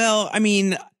 Well, I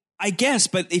mean, I guess,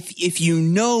 but if you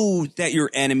know that your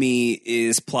enemy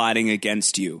is plotting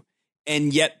against you,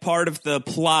 and yet part of the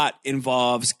plot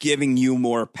involves giving you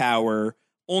more power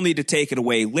only to take it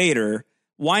away later,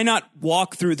 why not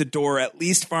walk through the door at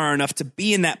least far enough to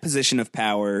be in that position of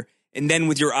power, and then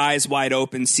with your eyes wide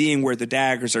open, seeing where the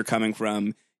daggers are coming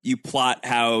from, you plot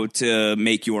how to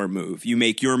make your move. You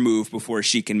make your move before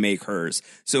she can make hers.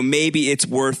 So maybe it's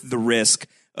worth the risk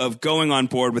of going on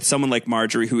board with someone like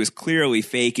Margaery, who is clearly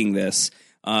faking this,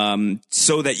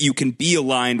 so that you can be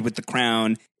aligned with the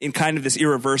crown in kind of this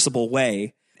irreversible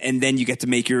way. And then you get to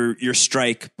make your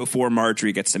strike before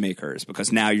Margaery gets to make hers,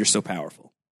 because now you're so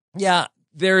powerful. Yeah,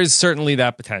 there is certainly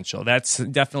that potential. That's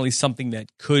definitely something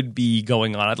that could be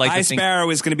going on. I'd like to think Sparrow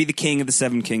is going to be the king of the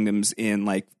Seven Kingdoms in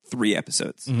like 3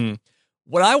 episodes. Mm-hmm.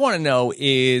 What I want to know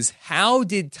is, how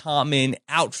did Tommen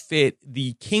outfit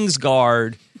the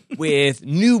Kingsguard with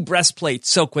new breastplates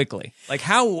so quickly? Like,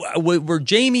 how were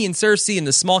Jaime and Cersei and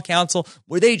the small council,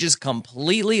 were they just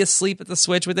completely asleep at the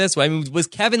switch with this? I mean, was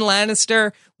Kevin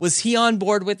Lannister, was he on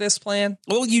board with this plan?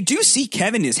 Well, you do see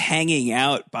Kevin is hanging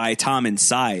out by Tommen's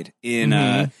side in,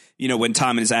 when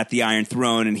Tommen is at the Iron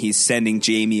Throne and he's sending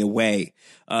Jaime away.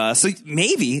 So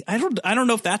maybe, I don't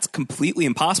know if that's completely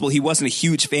impossible. He wasn't a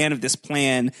huge fan of this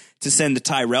plan to send the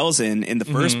Tyrells in the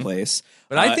first place.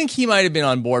 But I think he might have been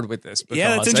on board with this. Because,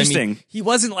 yeah, that's interesting. I mean, he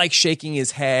wasn't like shaking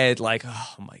his head like,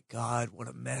 oh my God, what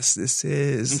a mess this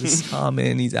is. This is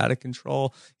Tommen, he's out of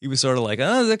control. He was sort of like,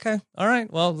 oh, okay, all right.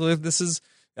 Well, this is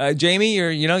Jaime,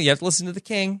 you have to listen to the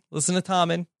king, listen to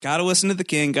Tommen. Got to listen to the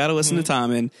king, got to listen to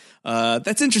Tommen.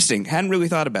 That's interesting. Hadn't really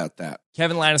thought about that.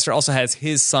 Kevin Lannister also has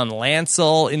his son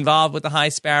Lancel involved with the High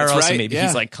Sparrow, That's right, so maybe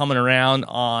he's like coming around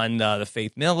on the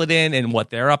Faith Militant and what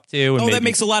they're up to. And that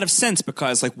makes a lot of sense,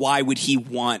 because like, why would he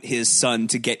want his son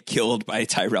to get killed by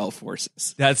Tyrell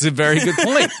forces? That's a very good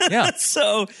point. Yeah.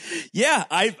 So, yeah,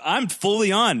 I'm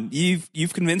fully on.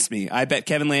 You've convinced me. I bet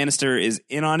Kevin Lannister is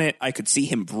in on it. I could see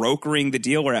him brokering the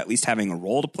deal, or at least having a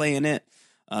role to play in it.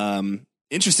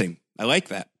 Interesting. I like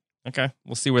that. Okay,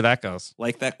 we'll see where that goes.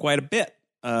 Like that quite a bit.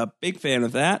 Big fan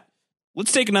of that.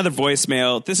 Let's take another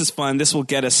voicemail. This is fun. This will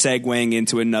get us segueing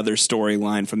into another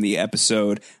storyline from the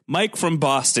episode. Mike from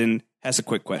Boston has a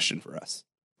quick question for us.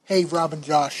 Hey, Rob and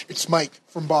Josh. It's Mike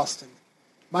from Boston.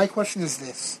 My question is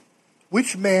this.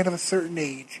 Which man of a certain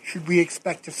age should we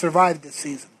expect to survive this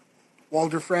season?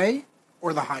 Walder Frey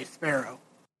or the High Sparrow?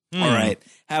 All right.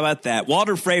 How about that?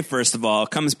 Walder Frey, first of all,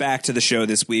 comes back to the show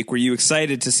this week. Were you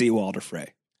excited to see Walder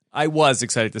Frey? I was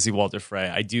excited to see Walder Frey.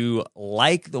 I do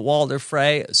like the Walder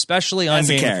Frey, especially on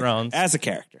Game of Thrones. As a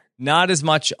character. Not as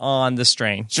much on The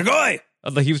Strain. Shagoy!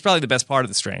 Although he was probably the best part of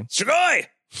The Strain. Shagoy!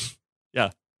 Yeah.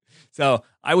 So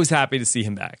I was happy to see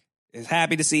him back.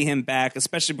 Happy to see him back,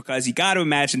 especially because you got to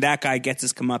imagine that guy gets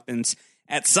his comeuppance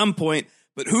at some point.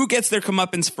 But who gets their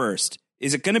comeuppance first?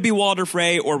 Is it going to be Walder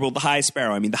Frey, or will the High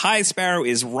Sparrow? I mean, the High Sparrow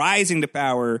is rising to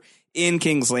power in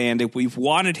King's Landing. We've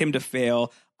wanted him to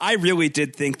fail. I really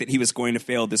did think that he was going to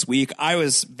fail this week. I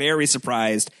was very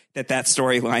surprised that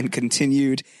storyline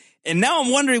continued. And now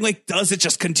I'm wondering, like, does it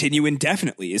just continue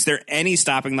indefinitely? Is there any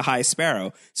stopping the High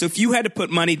Sparrow? So if you had to put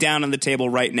money down on the table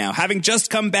right now, having just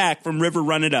come back from River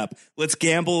Run It Up, let's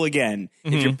gamble again.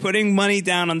 Mm-hmm. If you're putting money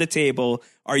down on the table,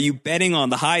 are you betting on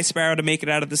the High Sparrow to make it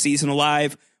out of the season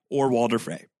alive, or Walder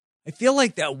Frey? I feel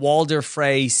like that Walder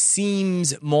Frey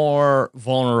seems more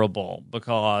vulnerable,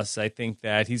 because I think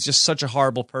that he's just such a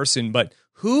horrible person. But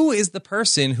who is the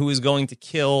person who is going to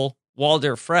kill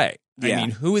Walder Frey? Yeah. I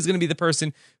mean, who is going to be the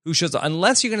person who shows up?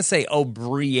 Unless you're going to say, oh,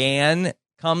 Brienne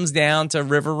comes down to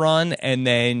River Run and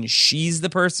then she's the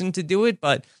person to do it.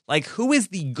 But like, who is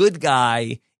the good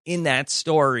guy in that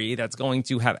story that's going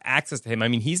to have access to him? I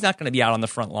mean, he's not going to be out on the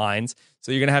front lines.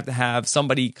 So you're going to have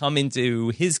somebody come into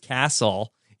his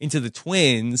castle, into the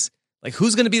twins. Like,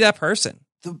 who's going to be that person?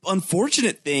 The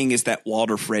unfortunate thing is that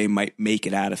Walder Frey might make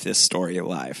it out of this story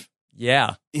alive.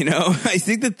 Yeah. You know, I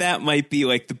think that might be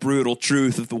like the brutal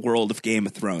truth of the world of Game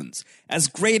of Thrones. As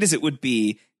great as it would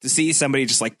be to see somebody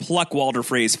just like pluck Walder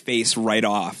Frey's face right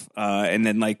off and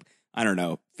then, like, I don't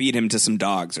know, feed him to some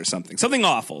dogs or something. Something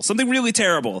awful, something really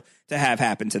terrible to have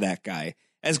happen to that guy.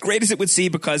 As great as it would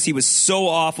seem, because he was so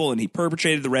awful and he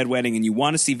perpetrated the Red Wedding and you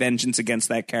want to see vengeance against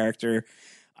that character,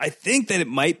 I think that it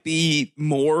might be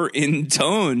more in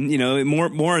tone,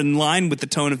 more in line with the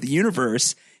tone of the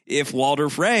universe if Walder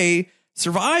Frey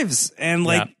survives. And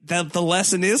the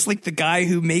lesson is like the guy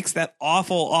who makes that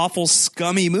awful,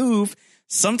 scummy move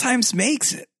sometimes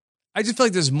makes it. I just feel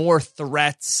like there's more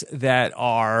threats that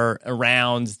are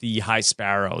around the High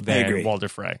Sparrow than Walder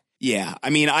Frey. Yeah, I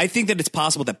mean, I think that it's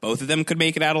possible that both of them could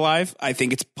make it out alive. I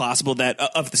think it's possible that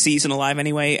of the season alive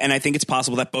anyway, and I think it's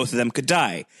possible that both of them could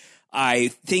die. I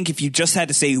think if you just had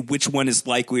to say which one is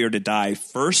likelier to die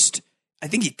first, I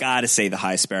think you got to say the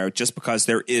High Sparrow, just because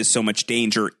there is so much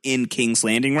danger in King's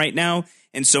Landing right now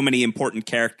and so many important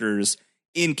characters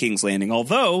in King's Landing,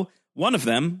 although one of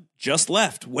them just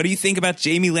left. What do you think about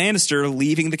Jaime Lannister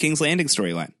leaving the King's Landing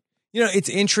storyline? It's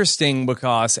interesting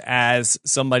because as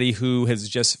somebody who has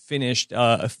just finished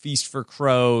A Feast for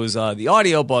Crows, the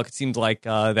audiobook, it seems like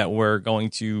that we're going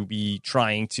to be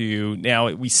trying to, now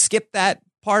we skipped that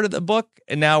part of the book,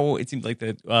 and now it seems like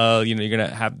that you're going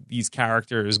to have these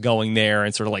characters going there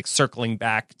and sort of like circling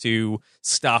back to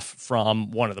stuff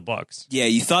from one of the books. Yeah,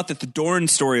 you thought that the Dorne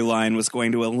storyline was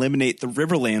going to eliminate the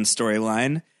Riverland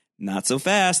storyline. Not so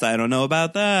fast. I don't know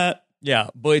about that. Yeah,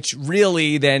 which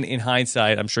really then in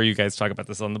hindsight, I'm sure you guys talk about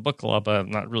this on the book club.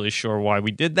 I'm not really sure why we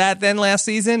did that then last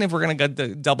season, if we're going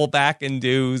to double back and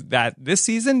do that this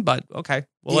season. But okay,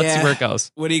 well, let's see where it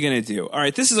goes. What are you going to do? All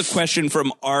right, this is a question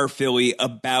from R. Philly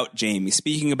about Jaime.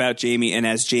 Speaking about Jaime, and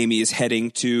as Jaime is heading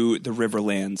to the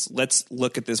Riverlands, let's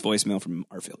look at this voicemail from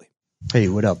R. Philly. Hey,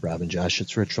 what up, Rob and Josh?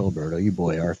 It's Rich Roberto, your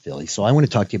boy R. Philly. So I want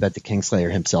to talk to you about the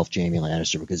Kingslayer himself, Jaime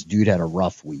Lannister, because dude had a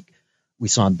rough week. We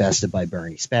saw him bested by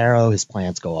Bernie Sparrow. His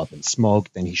plans go up in smoke.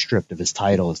 Then he's stripped of his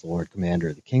title as the Lord Commander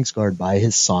of the Kingsguard by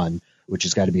his son, which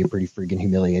has got to be a pretty freaking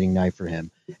humiliating night for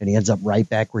him. And he ends up right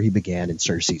back where he began, in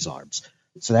Cersei's arms.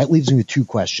 So that leaves me with two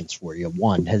questions for you.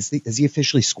 One, has he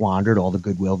officially squandered all the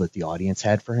goodwill that the audience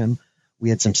had for him? We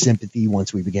had some sympathy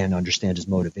once we began to understand his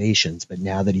motivations, but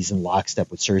now that he's in lockstep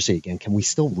with Cersei again, can we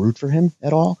still root for him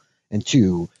at all? And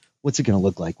two, what's it going to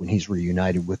look like when he's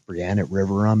reunited with Brienne at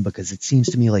River Run? Because it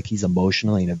seems to me like he's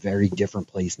emotionally in a very different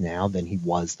place now than he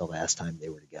was the last time they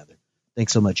were together.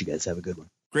 Thanks so much, you guys. Have a good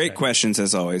one. Great questions,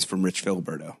 as always, from Rich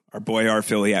Filiberto, our boy R.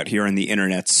 Philly out here on the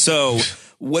internet. So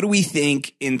what do we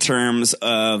think in terms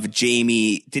of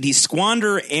Jaime? Did he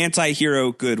squander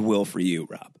anti-hero goodwill for you,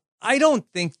 Rob? I don't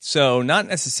think so. Not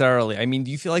necessarily. I mean, do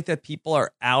you feel like that people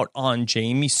are out on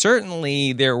Jaime?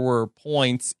 Certainly there were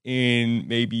points in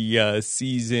maybe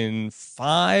season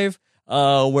 5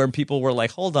 where people were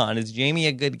like, hold on, is Jaime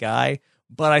a good guy?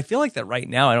 But I feel like that right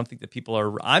now, I don't think that people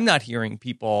are, I'm not hearing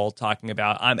people talking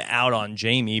about, I'm out on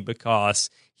Jaime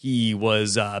because he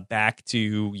was back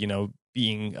to,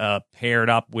 being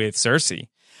paired up with Cersei.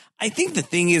 I think the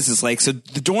thing is like, so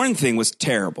the Dorne thing was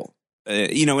terrible.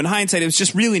 In hindsight, it was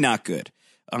just really not good.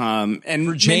 And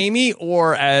for Jaime,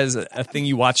 or as a thing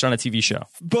you watched on a TV show?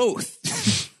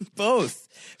 Both. Both.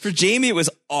 For Jaime, it was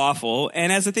awful.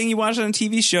 And as a thing you watched on a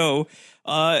TV show,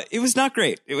 it was not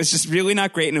great. It was just really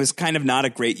not great. And it was kind of not a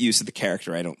great use of the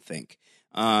character, I don't think.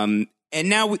 And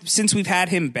now, since we've had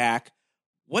him back,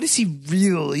 what has he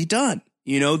really done?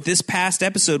 This past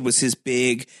episode was his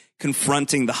big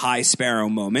confronting the High Sparrow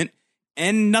moment.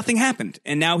 And nothing happened.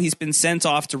 And now he's been sent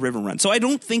off to River Run. So I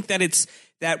don't think that it's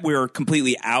that we're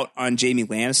completely out on Jaime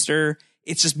Lannister.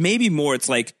 It's just maybe more it's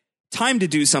like time to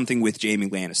do something with Jaime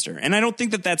Lannister. And I don't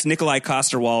think that that's Nikolai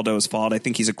Coster-Waldau's fault. I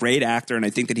think he's a great actor, and I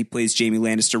think that he plays Jaime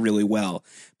Lannister really well.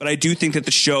 But I do think that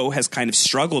the show has kind of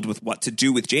struggled with what to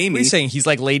do with Jaime. What are you saying? He's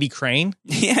like Lady Crane?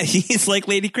 Yeah, he's like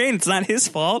Lady Crane. It's not his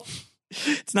fault.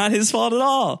 It's not his fault at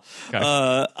all. Okay.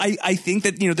 I think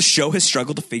that, the show has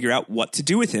struggled to figure out what to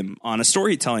do with him on a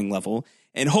storytelling level.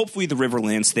 And hopefully the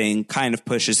Riverlands thing kind of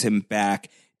pushes him back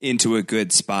into a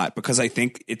good spot, because I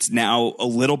think it's now a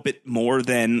little bit more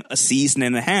than a season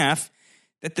and a half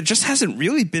that there just hasn't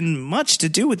really been much to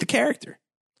do with the character.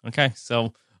 Okay,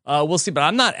 so we'll see, but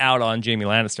I'm not out on Jaime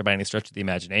Lannister by any stretch of the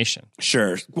imagination.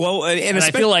 Sure. Well, and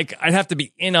I feel like I'd have to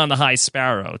be in on the High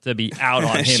Sparrow to be out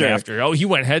on him sure. after. Oh, he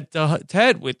went head to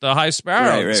head with the High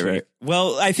Sparrow. Right.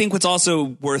 Well, I think what's also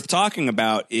worth talking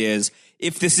about is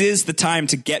if this is the time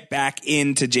to get back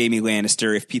into Jaime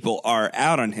Lannister, if people are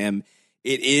out on him,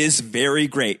 it is very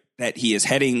great that he is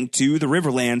heading to the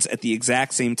Riverlands at the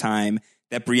exact same time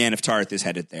that Brienne of Tarth is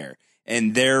headed there.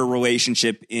 And their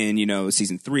relationship in,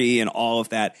 season 3 and all of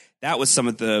that, that was some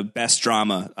of the best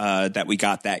drama that we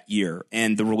got that year.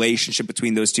 And the relationship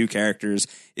between those two characters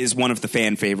is one of the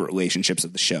fan favorite relationships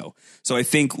of the show. So I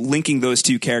think linking those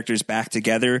two characters back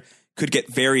together could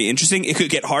get very interesting. It could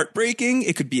get heartbreaking.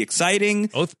 It could be exciting.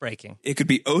 Oath breaking. It could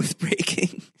be oath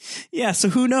breaking. Yeah. So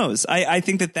who knows? I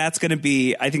think that's going to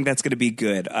be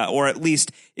good, or at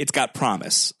least it's got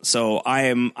promise. So I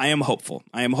am hopeful.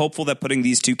 I am hopeful that putting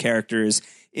these two characters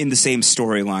in the same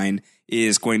storyline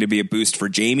is going to be a boost for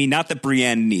Jamie. Not that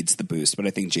Brienne needs the boost, but I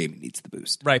think Jamie needs the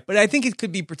boost. Right. But I think it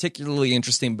could be particularly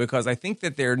interesting because I think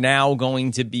that they're now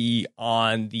going to be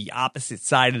on the opposite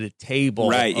side of the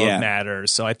table of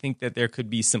matters. So I think that there could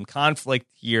be some conflict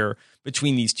here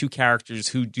between these two characters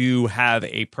who do have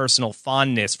a personal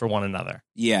fondness for one another.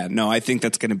 Yeah, no, I think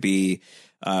that's going to be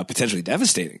potentially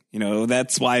devastating.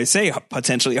 That's why I say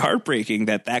potentially heartbreaking,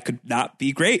 that could not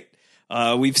be great.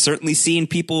 We've certainly seen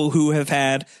people who have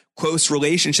had close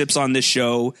relationships on this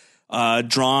show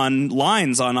drawn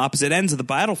lines on opposite ends of the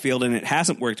battlefield, and it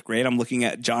hasn't worked great. I'm looking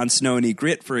at Jon Snow and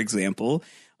Ygritte, for example.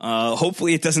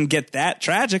 Hopefully it doesn't get that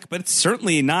tragic, but it's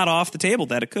certainly not off the table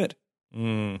that it could.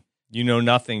 You know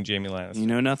nothing, Jamie Lannister. You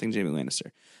know nothing, Jamie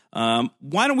Lannister.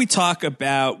 Why don't we talk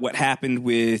about what happened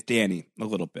with Dany a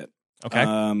little bit?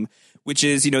 Okay. Which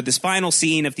is, this final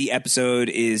scene of the episode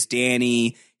is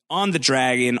Dany on the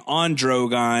dragon, on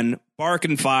Drogon,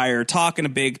 barking fire, talking a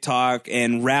big talk,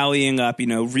 and rallying up,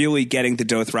 really getting the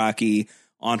Dothraki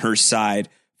on her side.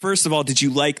 First of all, did you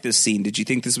like this scene? Did you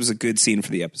think this was a good scene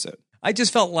for the episode? I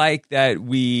just felt like that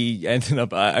we ended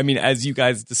up, as you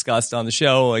guys discussed on the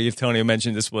show, Antonio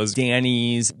mentioned this was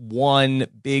Dany's one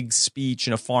big speech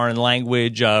in a foreign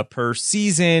language per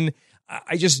season.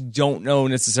 I just don't know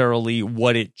necessarily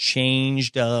what it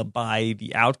changed by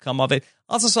the outcome of it.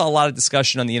 I also saw a lot of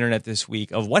discussion on the internet this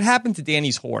week of what happened to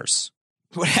Dany's horse.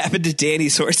 What happened to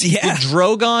Dany's horse? Yeah. Did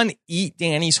Drogon eat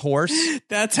Dany's horse?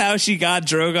 That's how she got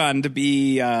Drogon to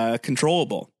be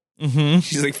controllable. Mm-hmm.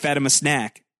 She's like fed him a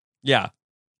snack. Yeah.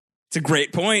 It's a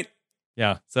great point.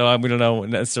 Yeah. So we don't know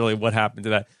necessarily what happened to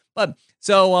that. But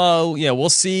so, we'll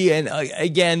see. And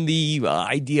again, the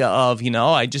idea of,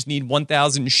 I just need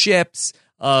 1,000 ships.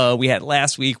 We had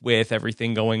last week with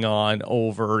everything going on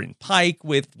over in Pike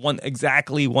with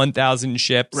exactly 1,000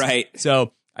 ships. Right.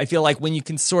 So I feel like when you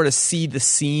can sort of see the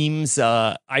seams,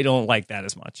 I don't like that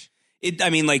as much.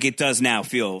 It does now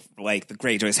feel like the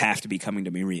Greyjoys have to be coming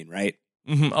to Meereen, right?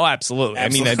 Mm-hmm. Oh, absolutely.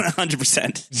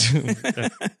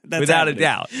 100%. Without a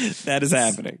doubt. That is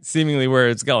happening. Seemingly where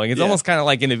it's going. It's almost kind of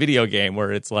like in a video game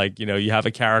where it's like, you have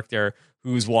a character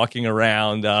who's walking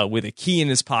around with a key in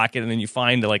his pocket, and then you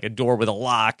find like a door with a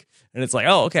lock, and it's like,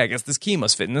 oh, okay, I guess this key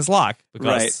must fit in this lock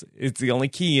because it's the only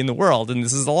key in the world, and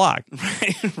this is the lock.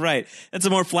 Right. That's a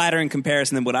more flattering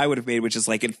comparison than what I would have made, which is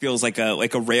like it feels like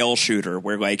a rail shooter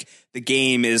where like the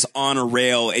game is on a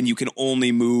rail and you can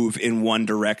only move in one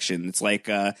direction. It's like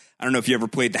I don't know if you ever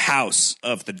played The House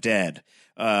of the Dead.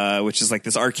 Which is like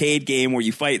this arcade game where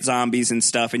you fight zombies and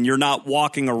stuff, and you're not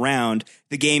walking around.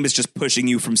 The game is just pushing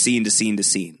you from scene to scene to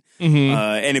scene. Mm-hmm.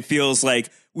 And it feels like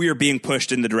we are being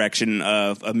pushed in the direction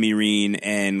of a Meereen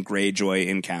and Greyjoy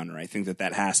encounter. I think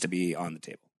that has to be on the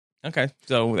table. Okay.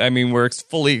 So, we're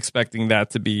fully expecting that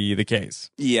to be the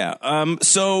case. Yeah.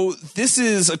 So this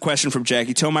is a question from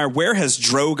Jackie Tomar. Where has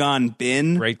Drogon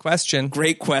been? Great question.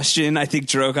 I think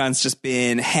Drogon's just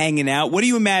been hanging out. What do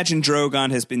you imagine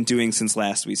Drogon has been doing since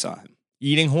last we saw him?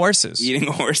 Eating horses.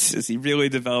 He really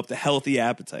developed a healthy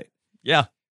appetite. Yeah.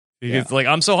 It's like,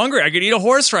 I'm so hungry, I could eat a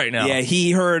horse right now. Yeah,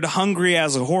 he heard hungry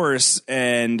as a horse,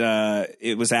 and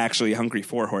it was actually hungry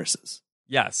for horses.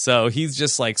 Yeah, so he's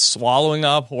just like swallowing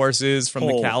up horses from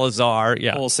the Khalazar.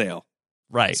 Yeah. Wholesale.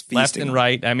 Right. Left and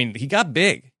right. He got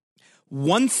big.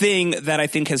 One thing that I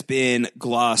think has been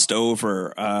glossed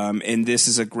over, and this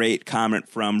is a great comment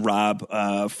from Rob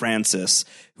Francis,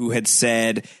 who had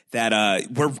said that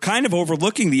we're kind of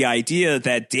overlooking the idea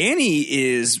that Dany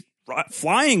is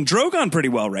flying Drogon pretty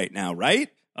well right now, right?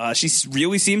 She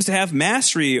really seems to have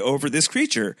mastery over this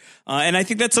creature. And I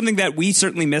think that's something that we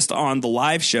certainly missed on the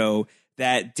live show,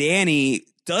 that Dany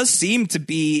does seem to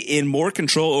be in more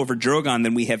control over Drogon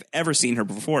than we have ever seen her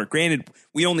before. Granted,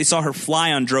 we only saw her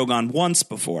fly on Drogon once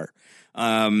before.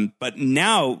 But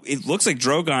now it looks like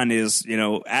Drogon is,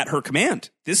 at her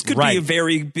command. This could be a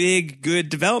very big, good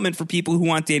development for people who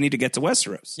want Dany to get to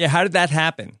Westeros. Yeah, how did that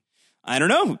happen? I don't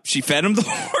know. She fed him the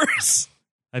horse.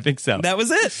 I think so. That was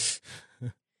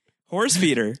it. Horse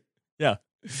feeder. Yeah.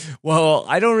 Well,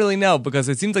 I don't really know because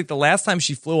it seems like the last time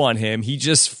she flew on him, he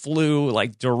just flew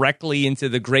like directly into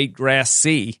the Great Grass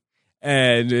Sea,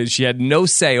 and she had no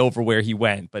say over where he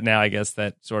went. But now I guess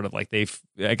that sort of like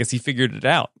I guess he figured it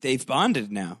out. They've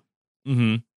bonded now.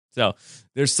 Mm-hmm. So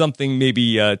there's something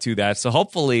maybe to that. So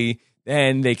hopefully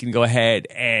then they can go ahead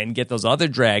and get those other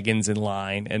dragons in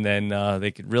line, and then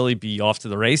they could really be off to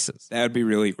the races. That would be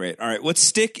really great. All right, let's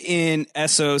stick in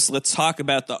Essos. Let's talk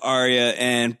about the Arya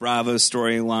and Bravo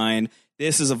storyline.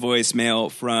 This is a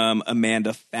voicemail from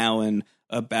Amanda Fallon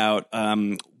about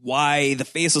why the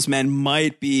Faceless Men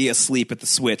might be asleep at the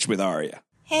switch with Arya.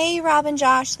 Hey, Rob and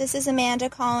Josh, this is Amanda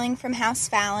calling from House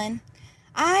Fallon.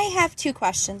 I have 2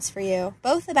 questions for you,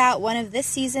 both about one of this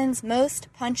season's most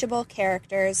punchable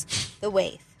characters, the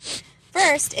Waif.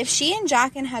 First, if she and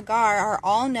Jaqen H'ghar are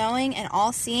all-knowing and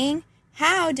all-seeing,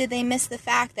 how did they miss the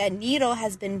fact that Needle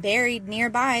has been buried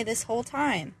nearby this whole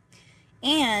time?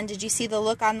 And did you see the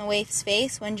look on the Waif's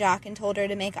face when Jaqen told her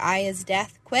to make Aya's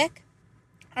death quick?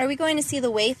 Are we going to see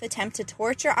the Waif attempt to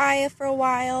torture Aya for a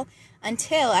while,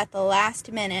 until at the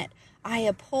last minute,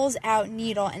 Aya pulls out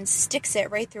Needle and sticks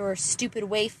it right through her stupid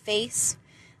Waif face?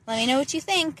 Let me know what you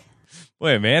think.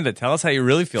 Boy, Amanda, tell us how you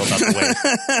really feel about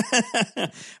the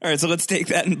Waif. All right, so let's take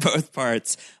that in both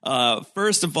parts.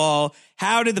 First of all,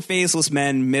 how did the Faceless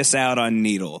Men miss out on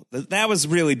Needle? That was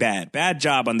really bad. Bad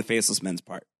job on the Faceless Men's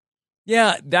part.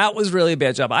 Yeah, that was really a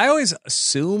bad job. I always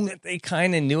assumed that they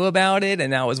kind of knew about it,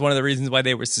 and that was one of the reasons why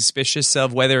they were suspicious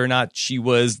of whether or not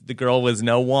the girl was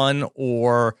no one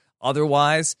or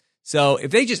otherwise. So if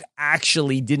they just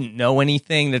actually didn't know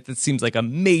anything, that seems like a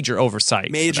major oversight.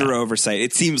 Major oversight.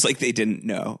 It seems like they didn't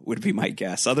know, would be my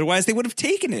guess. Otherwise, they would have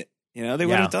taken it. They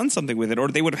would have done something with it, or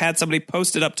they would have had somebody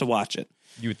post it up to watch it.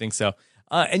 You would think so.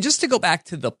 And just to go back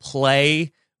to the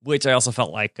play, which I also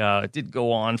felt like did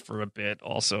go on for a bit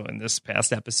also in this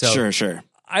past episode. Sure.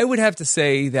 I would have to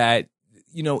say that,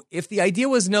 if the idea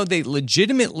was they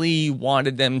legitimately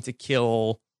wanted them to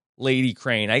kill Lady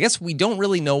Crane, I guess we don't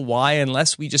really know why,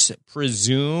 unless we just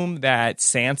presume that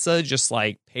Sansa just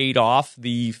paid off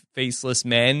the Faceless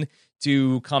Men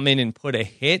to come in and put a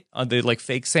hit on the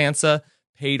fake Sansa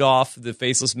paid off the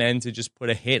Faceless Men to just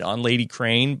put a hit on Lady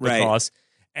Crane because. Right.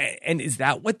 And is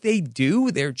that what they do?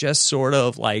 They're just sort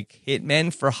of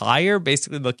hitmen for hire.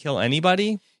 Basically, they'll kill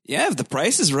anybody. Yeah, if the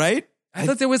price is right. I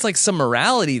thought there was some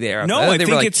morality there. No, I think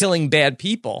they were killing bad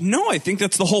people. No, I think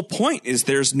that's the whole point. Is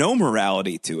there's no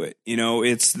morality to it.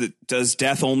 Does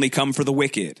death only come for the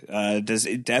wicked?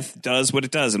 Death does what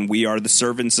it does, and we are the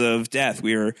servants of death.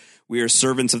 We are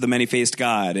servants of the many-faced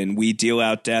God, and we deal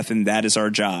out death, and that is our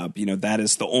job. That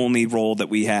is the only role that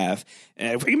we have.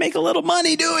 And if we can make a little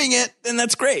money doing it, then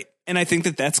that's great. And I think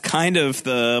that that's kind of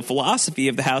the philosophy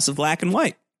of the House of Black and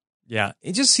White. Yeah,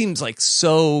 it just seems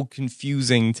so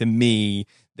confusing to me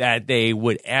that they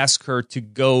would ask her to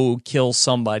go kill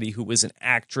somebody who was an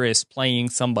actress playing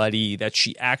somebody that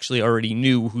she actually already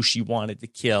knew who she wanted to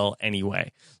kill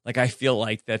anyway. I feel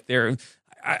like that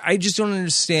I just don't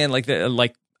understand I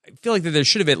feel like that there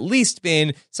should have at least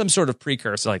been some sort of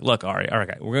precursor. Look, Ari, all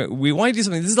right, we want to do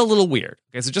something. This is a little weird.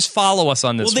 Okay, so just follow us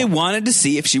on this. Well, they wanted to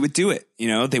see if she would do it.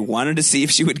 They wanted to see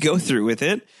if she would go through with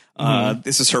it.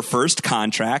 This is her first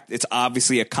contract. It's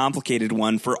obviously a complicated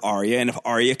one for Arya, and if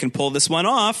Arya can pull this one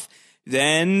off,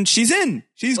 then she's in.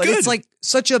 She's good. It's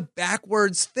such a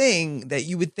backwards thing that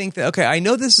you would think that, okay, I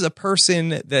know this is a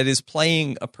person that is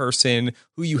playing a person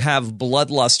who you have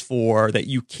bloodlust for that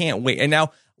you can't wait. And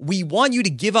now we want you to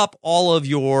give up all of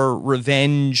your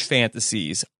revenge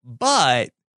fantasies. But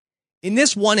in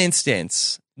this one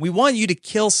instance, we want you to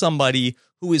kill somebody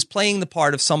who is playing the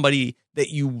part of somebody that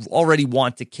you already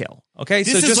want to kill. Okay,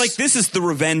 this is the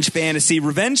revenge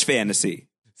fantasy.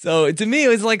 So to me, it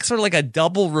was sort of a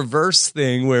double reverse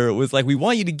thing where it was we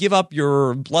want you to give up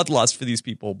your bloodlust for these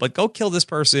people, but go kill this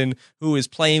person who is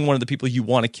playing one of the people you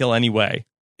want to kill anyway.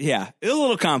 Yeah, it's a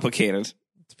little complicated.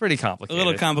 It's pretty complicated. A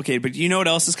little complicated, but you know what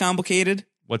else is complicated?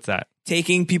 What's that?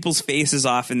 Taking people's faces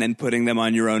off and then putting them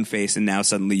on your own face, and now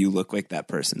suddenly you look like that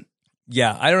person.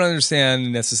 Yeah, I don't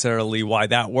understand necessarily why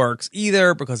that works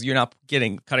either, because you're not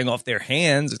cutting off their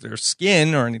hands or their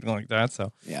skin or anything like that.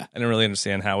 So yeah, I don't really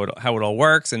understand how it all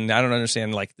works, and I don't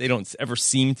understand they don't ever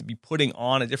seem to be putting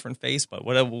on a different face. But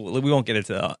whatever, we won't get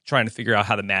into trying to figure out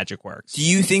how the magic works. Do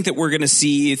you think that we're going to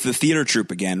see the theater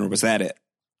troupe again, or was that it?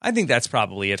 I think that's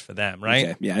probably it for them, right?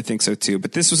 Okay. Yeah, I think so too.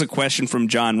 But this was a question from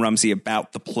John Rumsey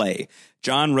about the play.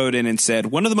 John wrote in and said,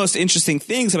 one of the most interesting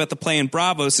things about the play in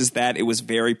Bravos is that it was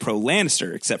very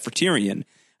pro-Lannister, except for Tyrion.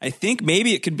 I think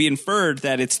maybe it could be inferred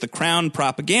that it's the crown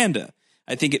propaganda.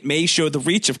 I think it may show the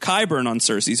reach of Qyburn on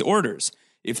Cersei's orders.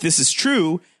 If this is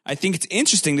true, I think it's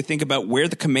interesting to think about where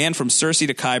the command from Cersei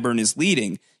to Qyburn is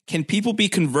leading. Can people be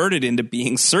converted into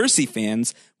being Cersei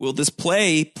fans? Will this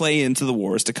play into the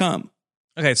wars to come?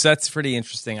 Okay, so that's pretty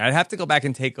interesting. I'd have to go back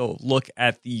and take a look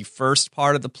at the first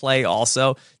part of the play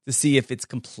also to see if it's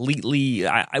completely.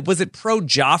 Was it pro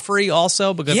Joffrey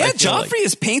also? Because Yeah, I feel Joffrey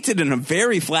is painted in a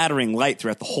very flattering light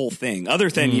throughout the whole thing, other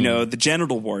than, the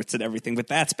genital warts and everything, but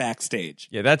that's backstage.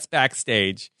 Yeah, that's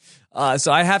backstage.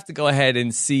 So I have to go ahead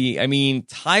and see. I mean,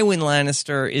 Tywin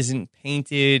Lannister isn't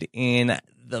painted in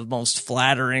the most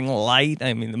flattering light.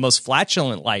 I mean, the most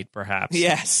flatulent light, perhaps.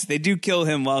 Yes, they do kill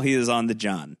him while he is on the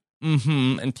John.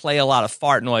 And play a lot of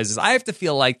fart noises. I have to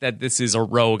feel like that this is a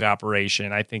rogue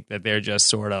operation. I think that they're just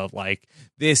sort of like,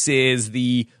 this is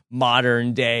the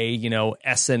modern day,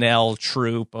 SNL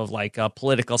troupe of like a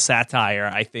political satire.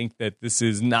 I think that this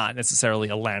is not necessarily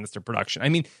a Lannister production. I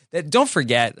mean, don't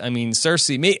forget,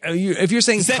 Cersei, if you're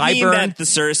saying Does that Qyburn, mean that the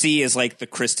Cersei is like the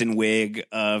Kristen Wiig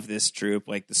of this troupe,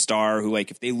 like the star who,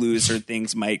 like, if they lose her,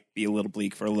 things might be a little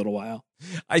bleak for a little while?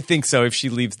 I think so if she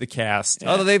leaves the cast. Yeah.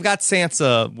 Although they've got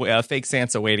Sansa, fake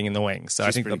Sansa waiting in the wings, so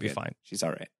I think they'll be good. fine. She's all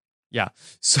right. Yeah.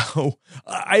 So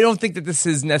I don't think that this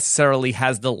is necessarily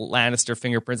has the Lannister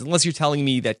fingerprints, unless you're telling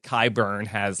me that Qyburn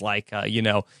has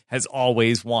has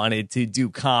always wanted to do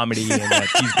comedy and that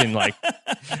he's been like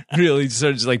really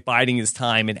sort of just like biding his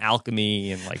time in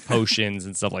alchemy and like potions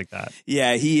and stuff like that.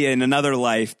 Yeah, he in another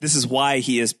life. This is why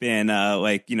he has been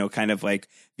kind of like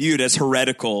viewed as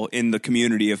heretical in the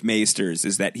community of maesters,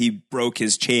 is that he broke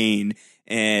his chain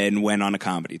and went on a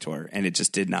comedy tour, and it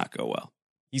just did not go well.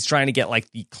 He's trying to get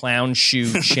like the clown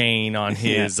shoe chain on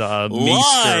his Live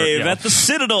maester. at the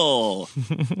Citadel.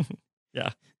 Yeah.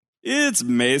 It's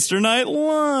Maester Night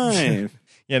Live.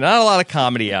 Yeah, not a lot of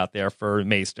comedy out there for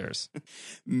maesters.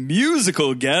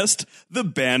 Musical guest, the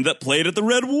band that played at the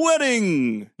Red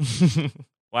Wedding.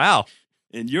 Wow.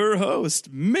 And your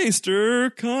host, Maester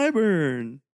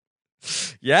Qyburn.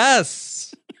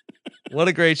 Yes. What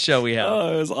a great show we have.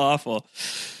 Oh, it was awful.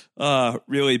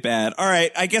 Really bad. All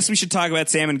right, I guess we should talk about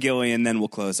Sam and Gillian, then we'll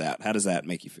close out. How does that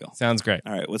make you feel? Sounds great.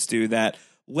 All right, let's do that.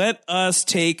 Let us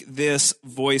take this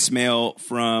voicemail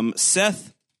from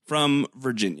Seth from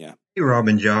Virginia. Hey, Rob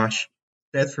and Josh.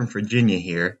 Seth from Virginia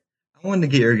here. I wanted to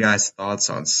get your guys' thoughts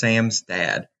on Sam's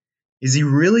dad. Is he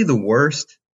really the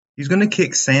worst? He's going to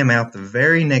kick Sam out the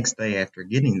very next day after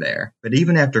getting there, but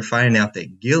even after finding out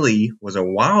that Gilly was a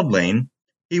wildling,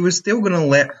 he was still going to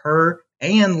let her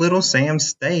and little Sam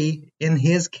stay in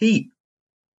his keep.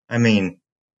 I mean,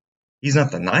 he's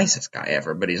not the nicest guy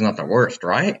ever, but he's not the worst,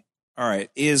 right? All right.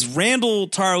 Is Randall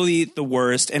Tarley the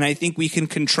worst? And I think we can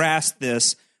contrast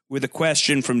this with a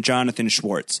question from Jonathan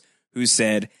Schwartz, who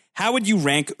said, how would you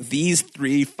rank these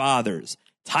three fathers?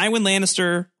 Tywin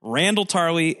Lannister, Randall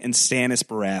Tarley, and Stannis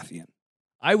Baratheon.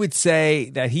 I would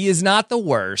say that he is not the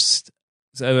worst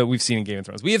that we've seen in Game of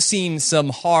Thrones. We have seen some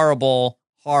horrible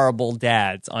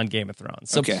dads on Game of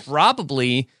Thrones. So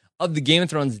probably of the Game of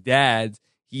Thrones dads,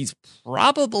 he's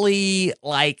probably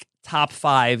like top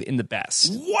 5 in the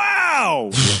best.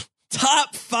 Wow.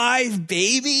 Top 5,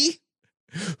 baby.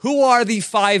 Who are the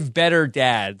 5 better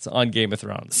dads on Game of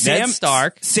Thrones? Ned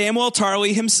Stark. Samuel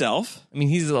Tarley himself. I mean,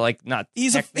 he's like not.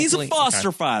 He's a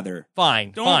foster father.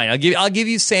 Fine. I'll give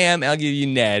you Sam. I'll give you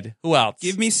Ned. Who else?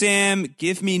 Give me Sam.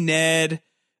 Give me Ned.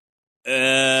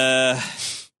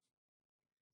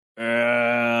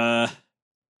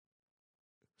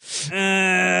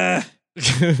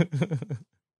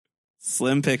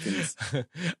 Slim pickings.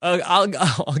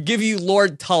 I'll give you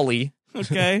Lord Tully.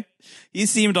 Okay. He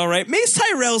seemed all right. Mace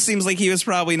Tyrell seems like he was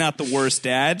probably not the worst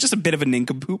dad. Just a bit of a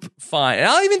nincompoop. Fine. And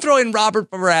I'll even throw in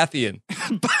Robert Baratheon.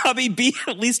 Bobby B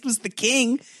at least was the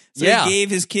king. So yeah. He gave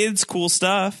his kids cool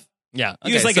stuff. Yeah.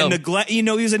 He was like he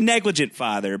was a negligent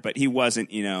father, but he wasn't,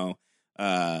 he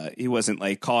wasn't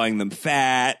like calling them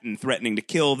fat and threatening to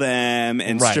kill them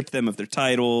and strip them of their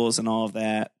titles and all of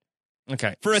that.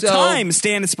 Okay. For a time,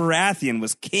 Stannis Baratheon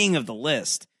was king of the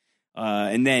list.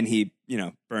 And then he,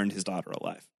 burned his daughter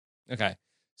alive. Okay.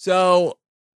 So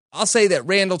I'll say that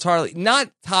Randall Tarley,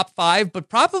 not top 5, but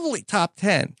probably top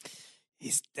 10.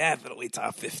 He's definitely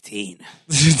top 15.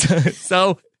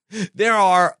 So there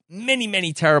are many,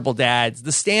 many terrible dads.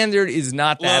 The standard is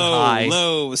not that high.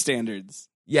 Low standards.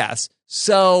 Yes.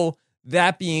 So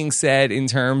that being said, in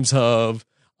terms of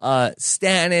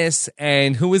Stannis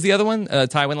and who was the other one?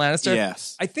 Tywin Lannister?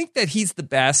 Yes. I think that he's the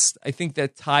best. I think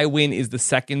that Tywin is the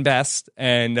second best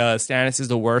and Stannis is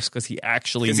the worst because he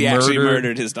actually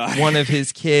murdered his daughter. One of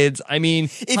his kids. I mean,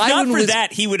 if not for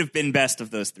that, he would have been best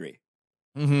of those three.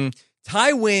 Mm-hmm.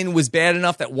 Tywin was bad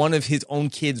enough that one of his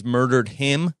own kids murdered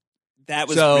him. That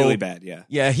was really bad, yeah.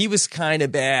 Yeah, he was kind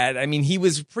of bad. I mean, he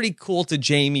was pretty cool to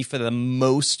Jaime for the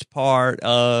most part,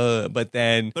 but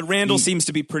Randall seems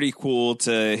to be pretty cool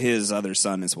to his other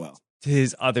son as well. To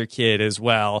his other kid as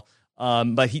well.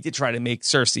 But he did try to make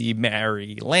Cersei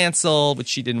marry Lancel, which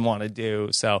she didn't want to do.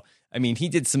 So, I mean, he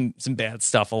did some bad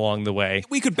stuff along the way.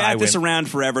 We could bat this around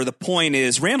forever. The point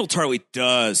is, Randall Tarley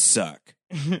does suck.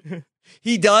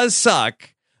 He does suck.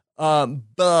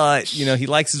 But you know, he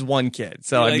likes his one kid.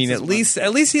 So I mean, at least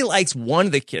he likes one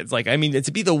of the kids. Like, I mean,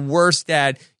 to be the worst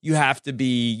dad, you have to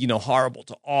be, you know, horrible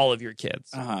to all of your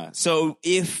kids. So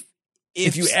if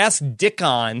you ask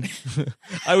Dickon,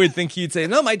 I would think he'd say,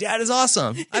 "No, my dad is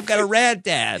awesome. I've got a rad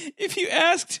dad." If you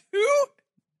asked who?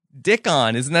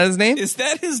 Dickon, isn't that his name? Is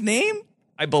that his name?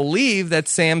 I believe that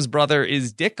Sam's brother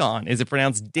is Dickon. Is it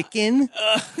pronounced Dickin?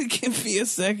 Give me a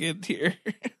second here.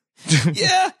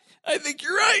 Yeah, I think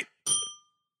you're right.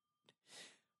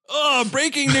 Oh,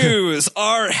 breaking news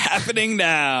are happening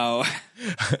now.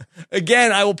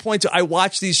 Again, I will point to, I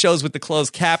watch these shows with the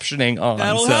closed captioning on.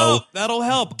 That'll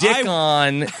help.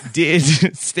 Dickon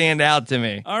did stand out to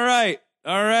me. All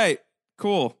right.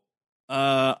 Cool.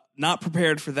 Not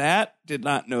prepared for that. Did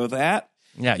not know that.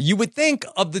 Yeah, you would think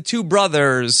of the two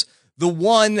brothers, the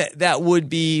one that would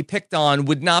be picked on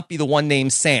would not be the one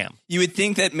named Sam. You would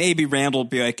think that maybe Randall would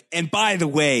be like, and by the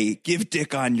way, give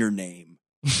Dickon your name.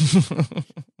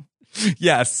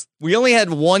 Yes, we only had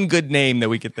one good name that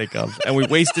we could think of, and we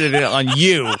wasted it on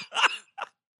you.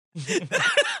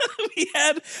 We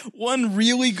had one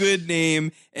really good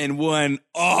name and one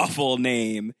awful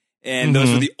name, and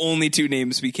those were the only two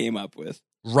names we came up with.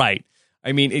 Right.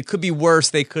 I mean, it could be worse.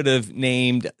 They could have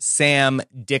named Sam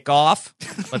Dickoff,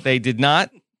 but they did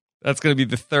not. That's going to be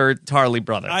the third Tarley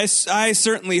brother. I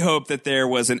certainly hope that there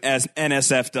was an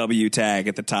NSFW tag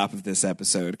at the top of this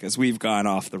episode, because we've gone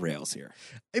off the rails here.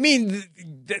 I mean,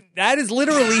 that is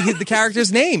literally the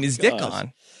character's name is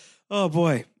Dickon. Oh,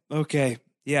 boy. Okay.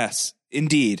 Yes,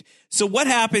 indeed. So what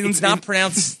happens? It's not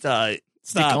pronounced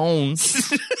Dickon.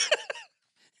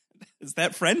 Is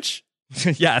that French?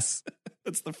 Yes.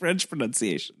 That's the French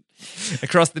pronunciation.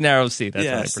 Across the narrow sea. That's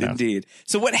what I yes, pronounce. Indeed.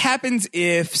 So what happens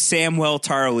if Samwell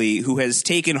Tarley, who has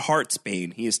taken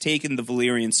Heartsbane, he has taken the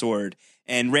Valyrian sword,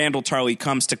 and Randall Tarley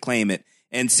comes to claim it,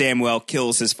 and Samwell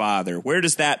kills his father? Where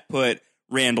does that put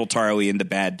Randall Tarley in the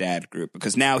bad dad group?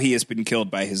 Because now he has been killed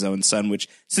by his own son, which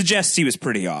suggests he was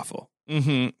pretty awful.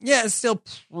 Mm-hmm. Yeah, it's still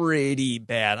pretty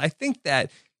bad. I think that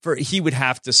he would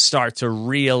have to start to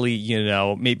really, you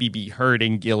know, maybe be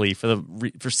hurting Gilly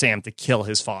for Sam to kill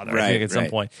his father. Right, I think at some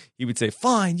point he would say,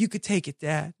 "Fine, you could take it,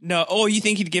 Dad." No. Oh, you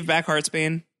think he'd give back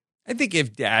Heartsbane? I think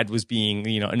if Dad was being,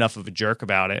 you know, enough of a jerk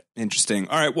about it. Interesting.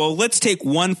 All right. Well, let's take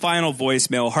one final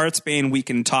voicemail. Heartsbane we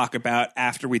can talk about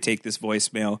after we take this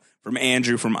voicemail from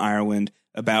Andrew from Ireland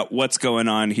about what's going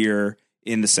on here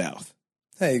in the South.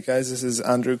 Hey guys, this is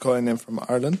Andrew calling in from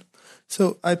Ireland.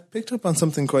 So I picked up on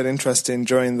something quite interesting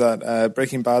during that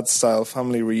Breaking Bad style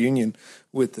family reunion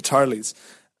with the Tarleys.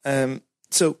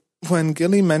 So when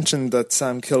Gilly mentioned that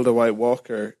Sam killed a White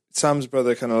Walker, Sam's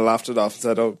brother kind of laughed it off and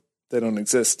said, "Oh, they don't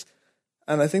exist."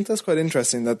 And I think that's quite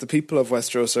interesting that the people of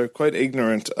Westeros are quite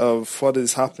ignorant of what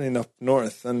is happening up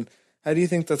north. And how do you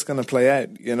think that's going to play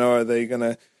out? You know, are they going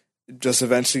to just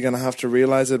eventually going to have to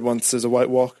realize it once there's a White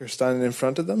Walker standing in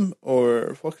front of them?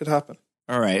 Or what could happen?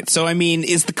 All right. So, I mean,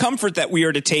 is the comfort that we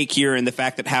are to take here in the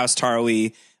fact that House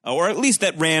Tarley, or at least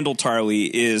that Randall Tarley,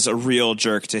 is a real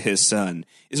jerk to his son,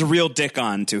 is a real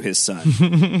dick-on to his son?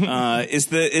 Is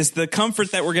the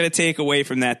comfort that we're going to take away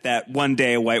from that one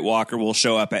day a White Walker will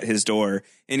show up at his door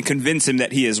and convince him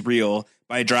that he is real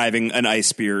by driving an ice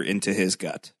spear into his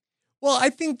gut? Well, I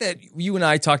think that you and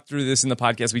I talked through this in the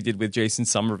podcast we did with Jason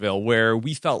Somerville, where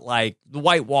we felt like the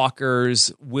White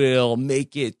Walkers will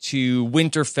make it to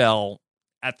Winterfell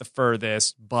at the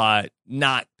furthest, but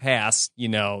not past, you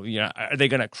know, are they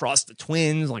going to cross the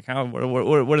Twins? Like, what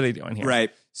are they doing here? Right.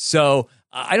 So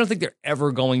I don't think they're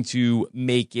ever going to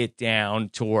make it down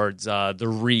towards the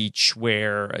Reach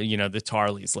where, you know, the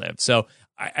Tarleys live. So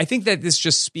I think that this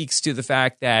just speaks to the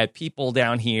fact that people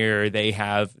down here, they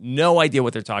have no idea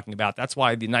what they're talking about. That's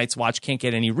why the Night's Watch can't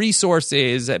get any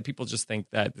resources. People just think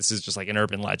that this is just like an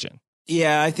urban legend.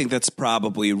 Yeah, I think that's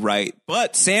probably right.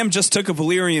 But Sam just took a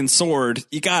Valyrian sword.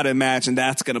 You got to imagine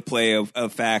that's going to play a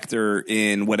factor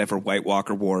in whatever White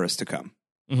Walker war is to come.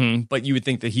 Mm-hmm. But you would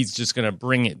think that he's just going to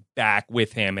bring it back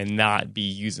with him and not be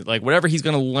using, like, whatever he's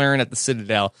going to learn at the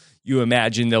Citadel. You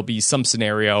imagine there'll be some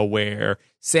scenario where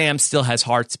Sam still has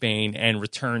Heartsbane and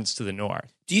returns to the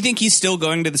north. Do you think he's still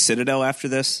going to the Citadel after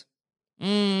this?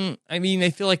 I mean, I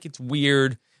feel like it's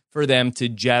weird for them to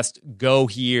just go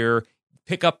here,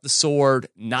 pick up the sword,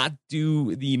 not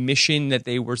do the mission that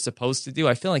they were supposed to do.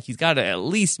 I feel like he's got to at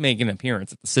least make an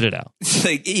appearance at the Citadel.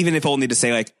 Like, even if only to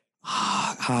say, like,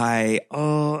 hi,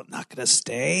 not going to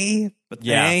stay, but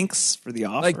thanks for the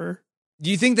offer. Do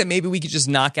you think that maybe we could just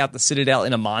knock out the Citadel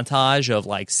in a montage of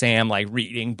like Sam like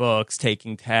reading books,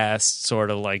 taking tests, sort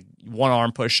of like one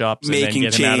arm push-ups, and then Making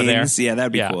get him out of there? chains. Yeah,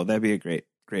 that'd be cool. That'd be a great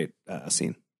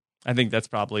scene. I think that's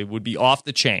probably would be off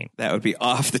the chain. That would be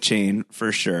off the chain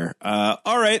for sure.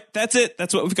 All right, that's it.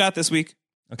 That's what we've got this week.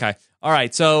 Okay. All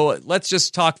right. So let's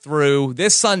just talk through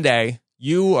this Sunday.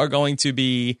 You are going to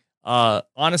be on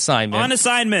assignment. On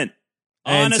assignment.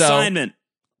 And On so assignment.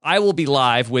 I will be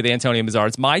live with Antonio Mazzar.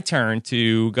 It's my turn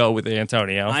to go with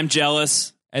Antonio. I'm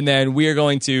jealous. And then we are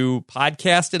going to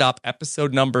podcast it up,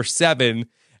 episode number 7.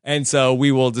 And so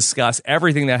we will discuss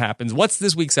everything that happens. What's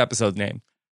this week's episode name?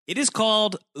 It is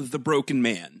called The Broken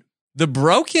Man. The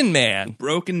Broken Man.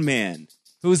 Broken Man.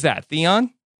 Who's that?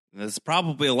 Theon? There's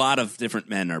probably a lot of different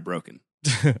men are broken.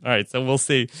 All right, so we'll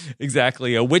see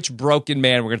exactly which broken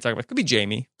man we're going to talk about. Could be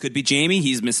Jamie. Could be Jamie.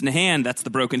 He's missing a hand. That's the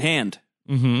broken hand.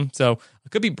 Mm-hmm. So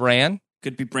it could be Bran.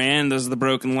 Could be Bran. Those are the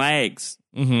broken legs.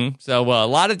 Mm-hmm. So a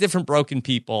lot of different broken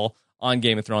people on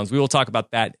Game of Thrones. We will talk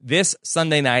about that this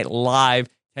Sunday night live,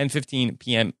 10:15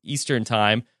 p.m. Eastern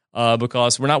time,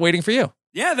 because we're not waiting for you.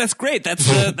 Yeah, that's great. That's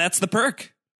the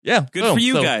perk. Yeah, Good for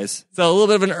you guys. So a little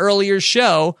bit of an earlier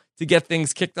show to get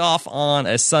things kicked off on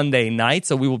a Sunday night.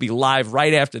 So we will be live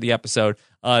right after the episode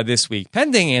this week,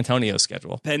 pending Antonio's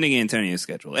schedule. Pending Antonio's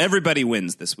schedule. Everybody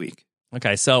wins this week.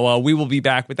 Okay, so we will be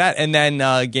back with that. And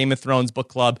then Game of Thrones Book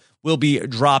Club will be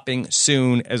dropping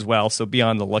soon as well. So be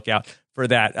on the lookout for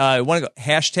that. Want to go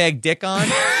hashtag Dick on?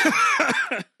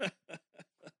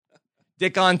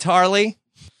 Dick on Tarly?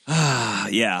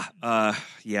 Yeah.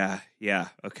 Yeah.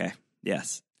 Okay.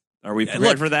 Yes. Are we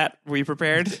prepared for that? Were you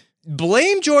prepared?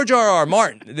 Blame George R.R.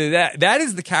 Martin. That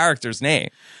is the character's name.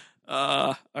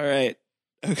 All right.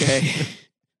 Okay.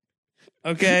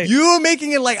 Okay. You are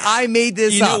making it like I made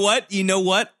this up. You know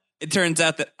what? It turns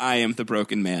out that I am the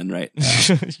broken man right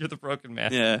now. You're the broken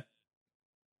man. Yeah.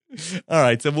 All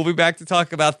right. So we'll be back to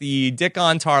talk about the Dick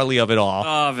on Tarly of it all.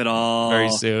 Of it all. Very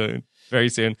soon. Very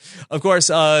soon. Of course,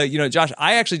 Josh,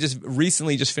 I actually just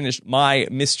recently finished my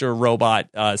Mr. Robot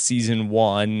season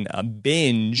 1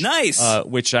 binge. Nice.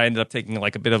 Which I ended up taking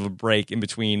like a bit of a break in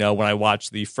between when I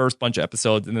watched the first bunch of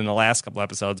episodes and then the last couple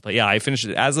episodes. But yeah, I finished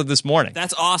it as of this morning.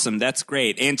 That's awesome. That's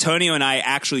great. Antonio and I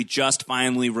actually just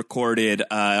finally recorded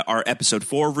our episode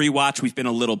 4 rewatch. We've been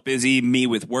a little busy, me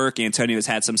with work. Antonio has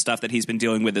had some stuff that he's been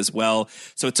dealing with as well.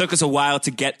 So it took us a while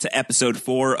to get to episode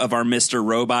 4 of our Mr.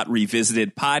 Robot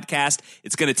Revisited podcast.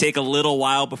 It's going to take a little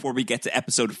while before we get to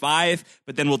episode 5,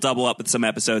 but then we'll double up with some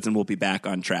episodes and we'll be back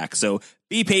on track. So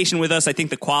be patient with us. I think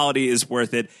the quality is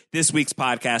worth it. This week's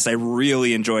podcast, I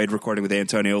really enjoyed recording with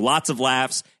Antonio. Lots of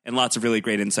laughs and lots of really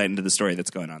great insight into the story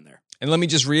that's going on there. And let me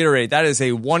just reiterate, that is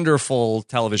a wonderful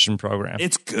television program.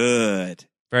 It's good.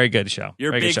 Very good show.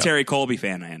 You're Very a good big show. Terry Colby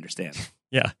fan, I understand.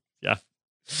 Yeah.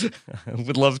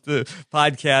 Would love to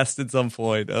podcast at some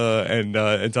point and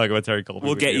talk about Terry Colby.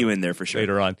 We'll get you in there for sure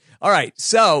later on. All right,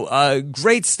 so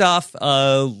great stuff.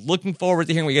 Looking forward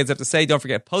to hearing what you guys have to say. Don't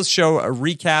forget post-show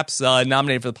recaps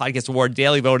nominated for the Podcast Award.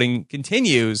 Daily voting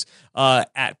continues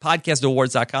at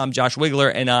podcastawards.com. Josh Wigler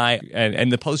and I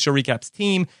and the post-show recaps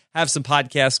team have some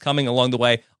podcasts coming along the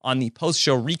way on the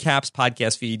post-show recaps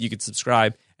podcast feed. You can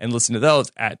subscribe and listen to those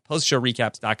at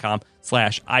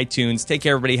postshowrecaps.com/iTunes. Take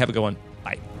care, everybody. Have a good one.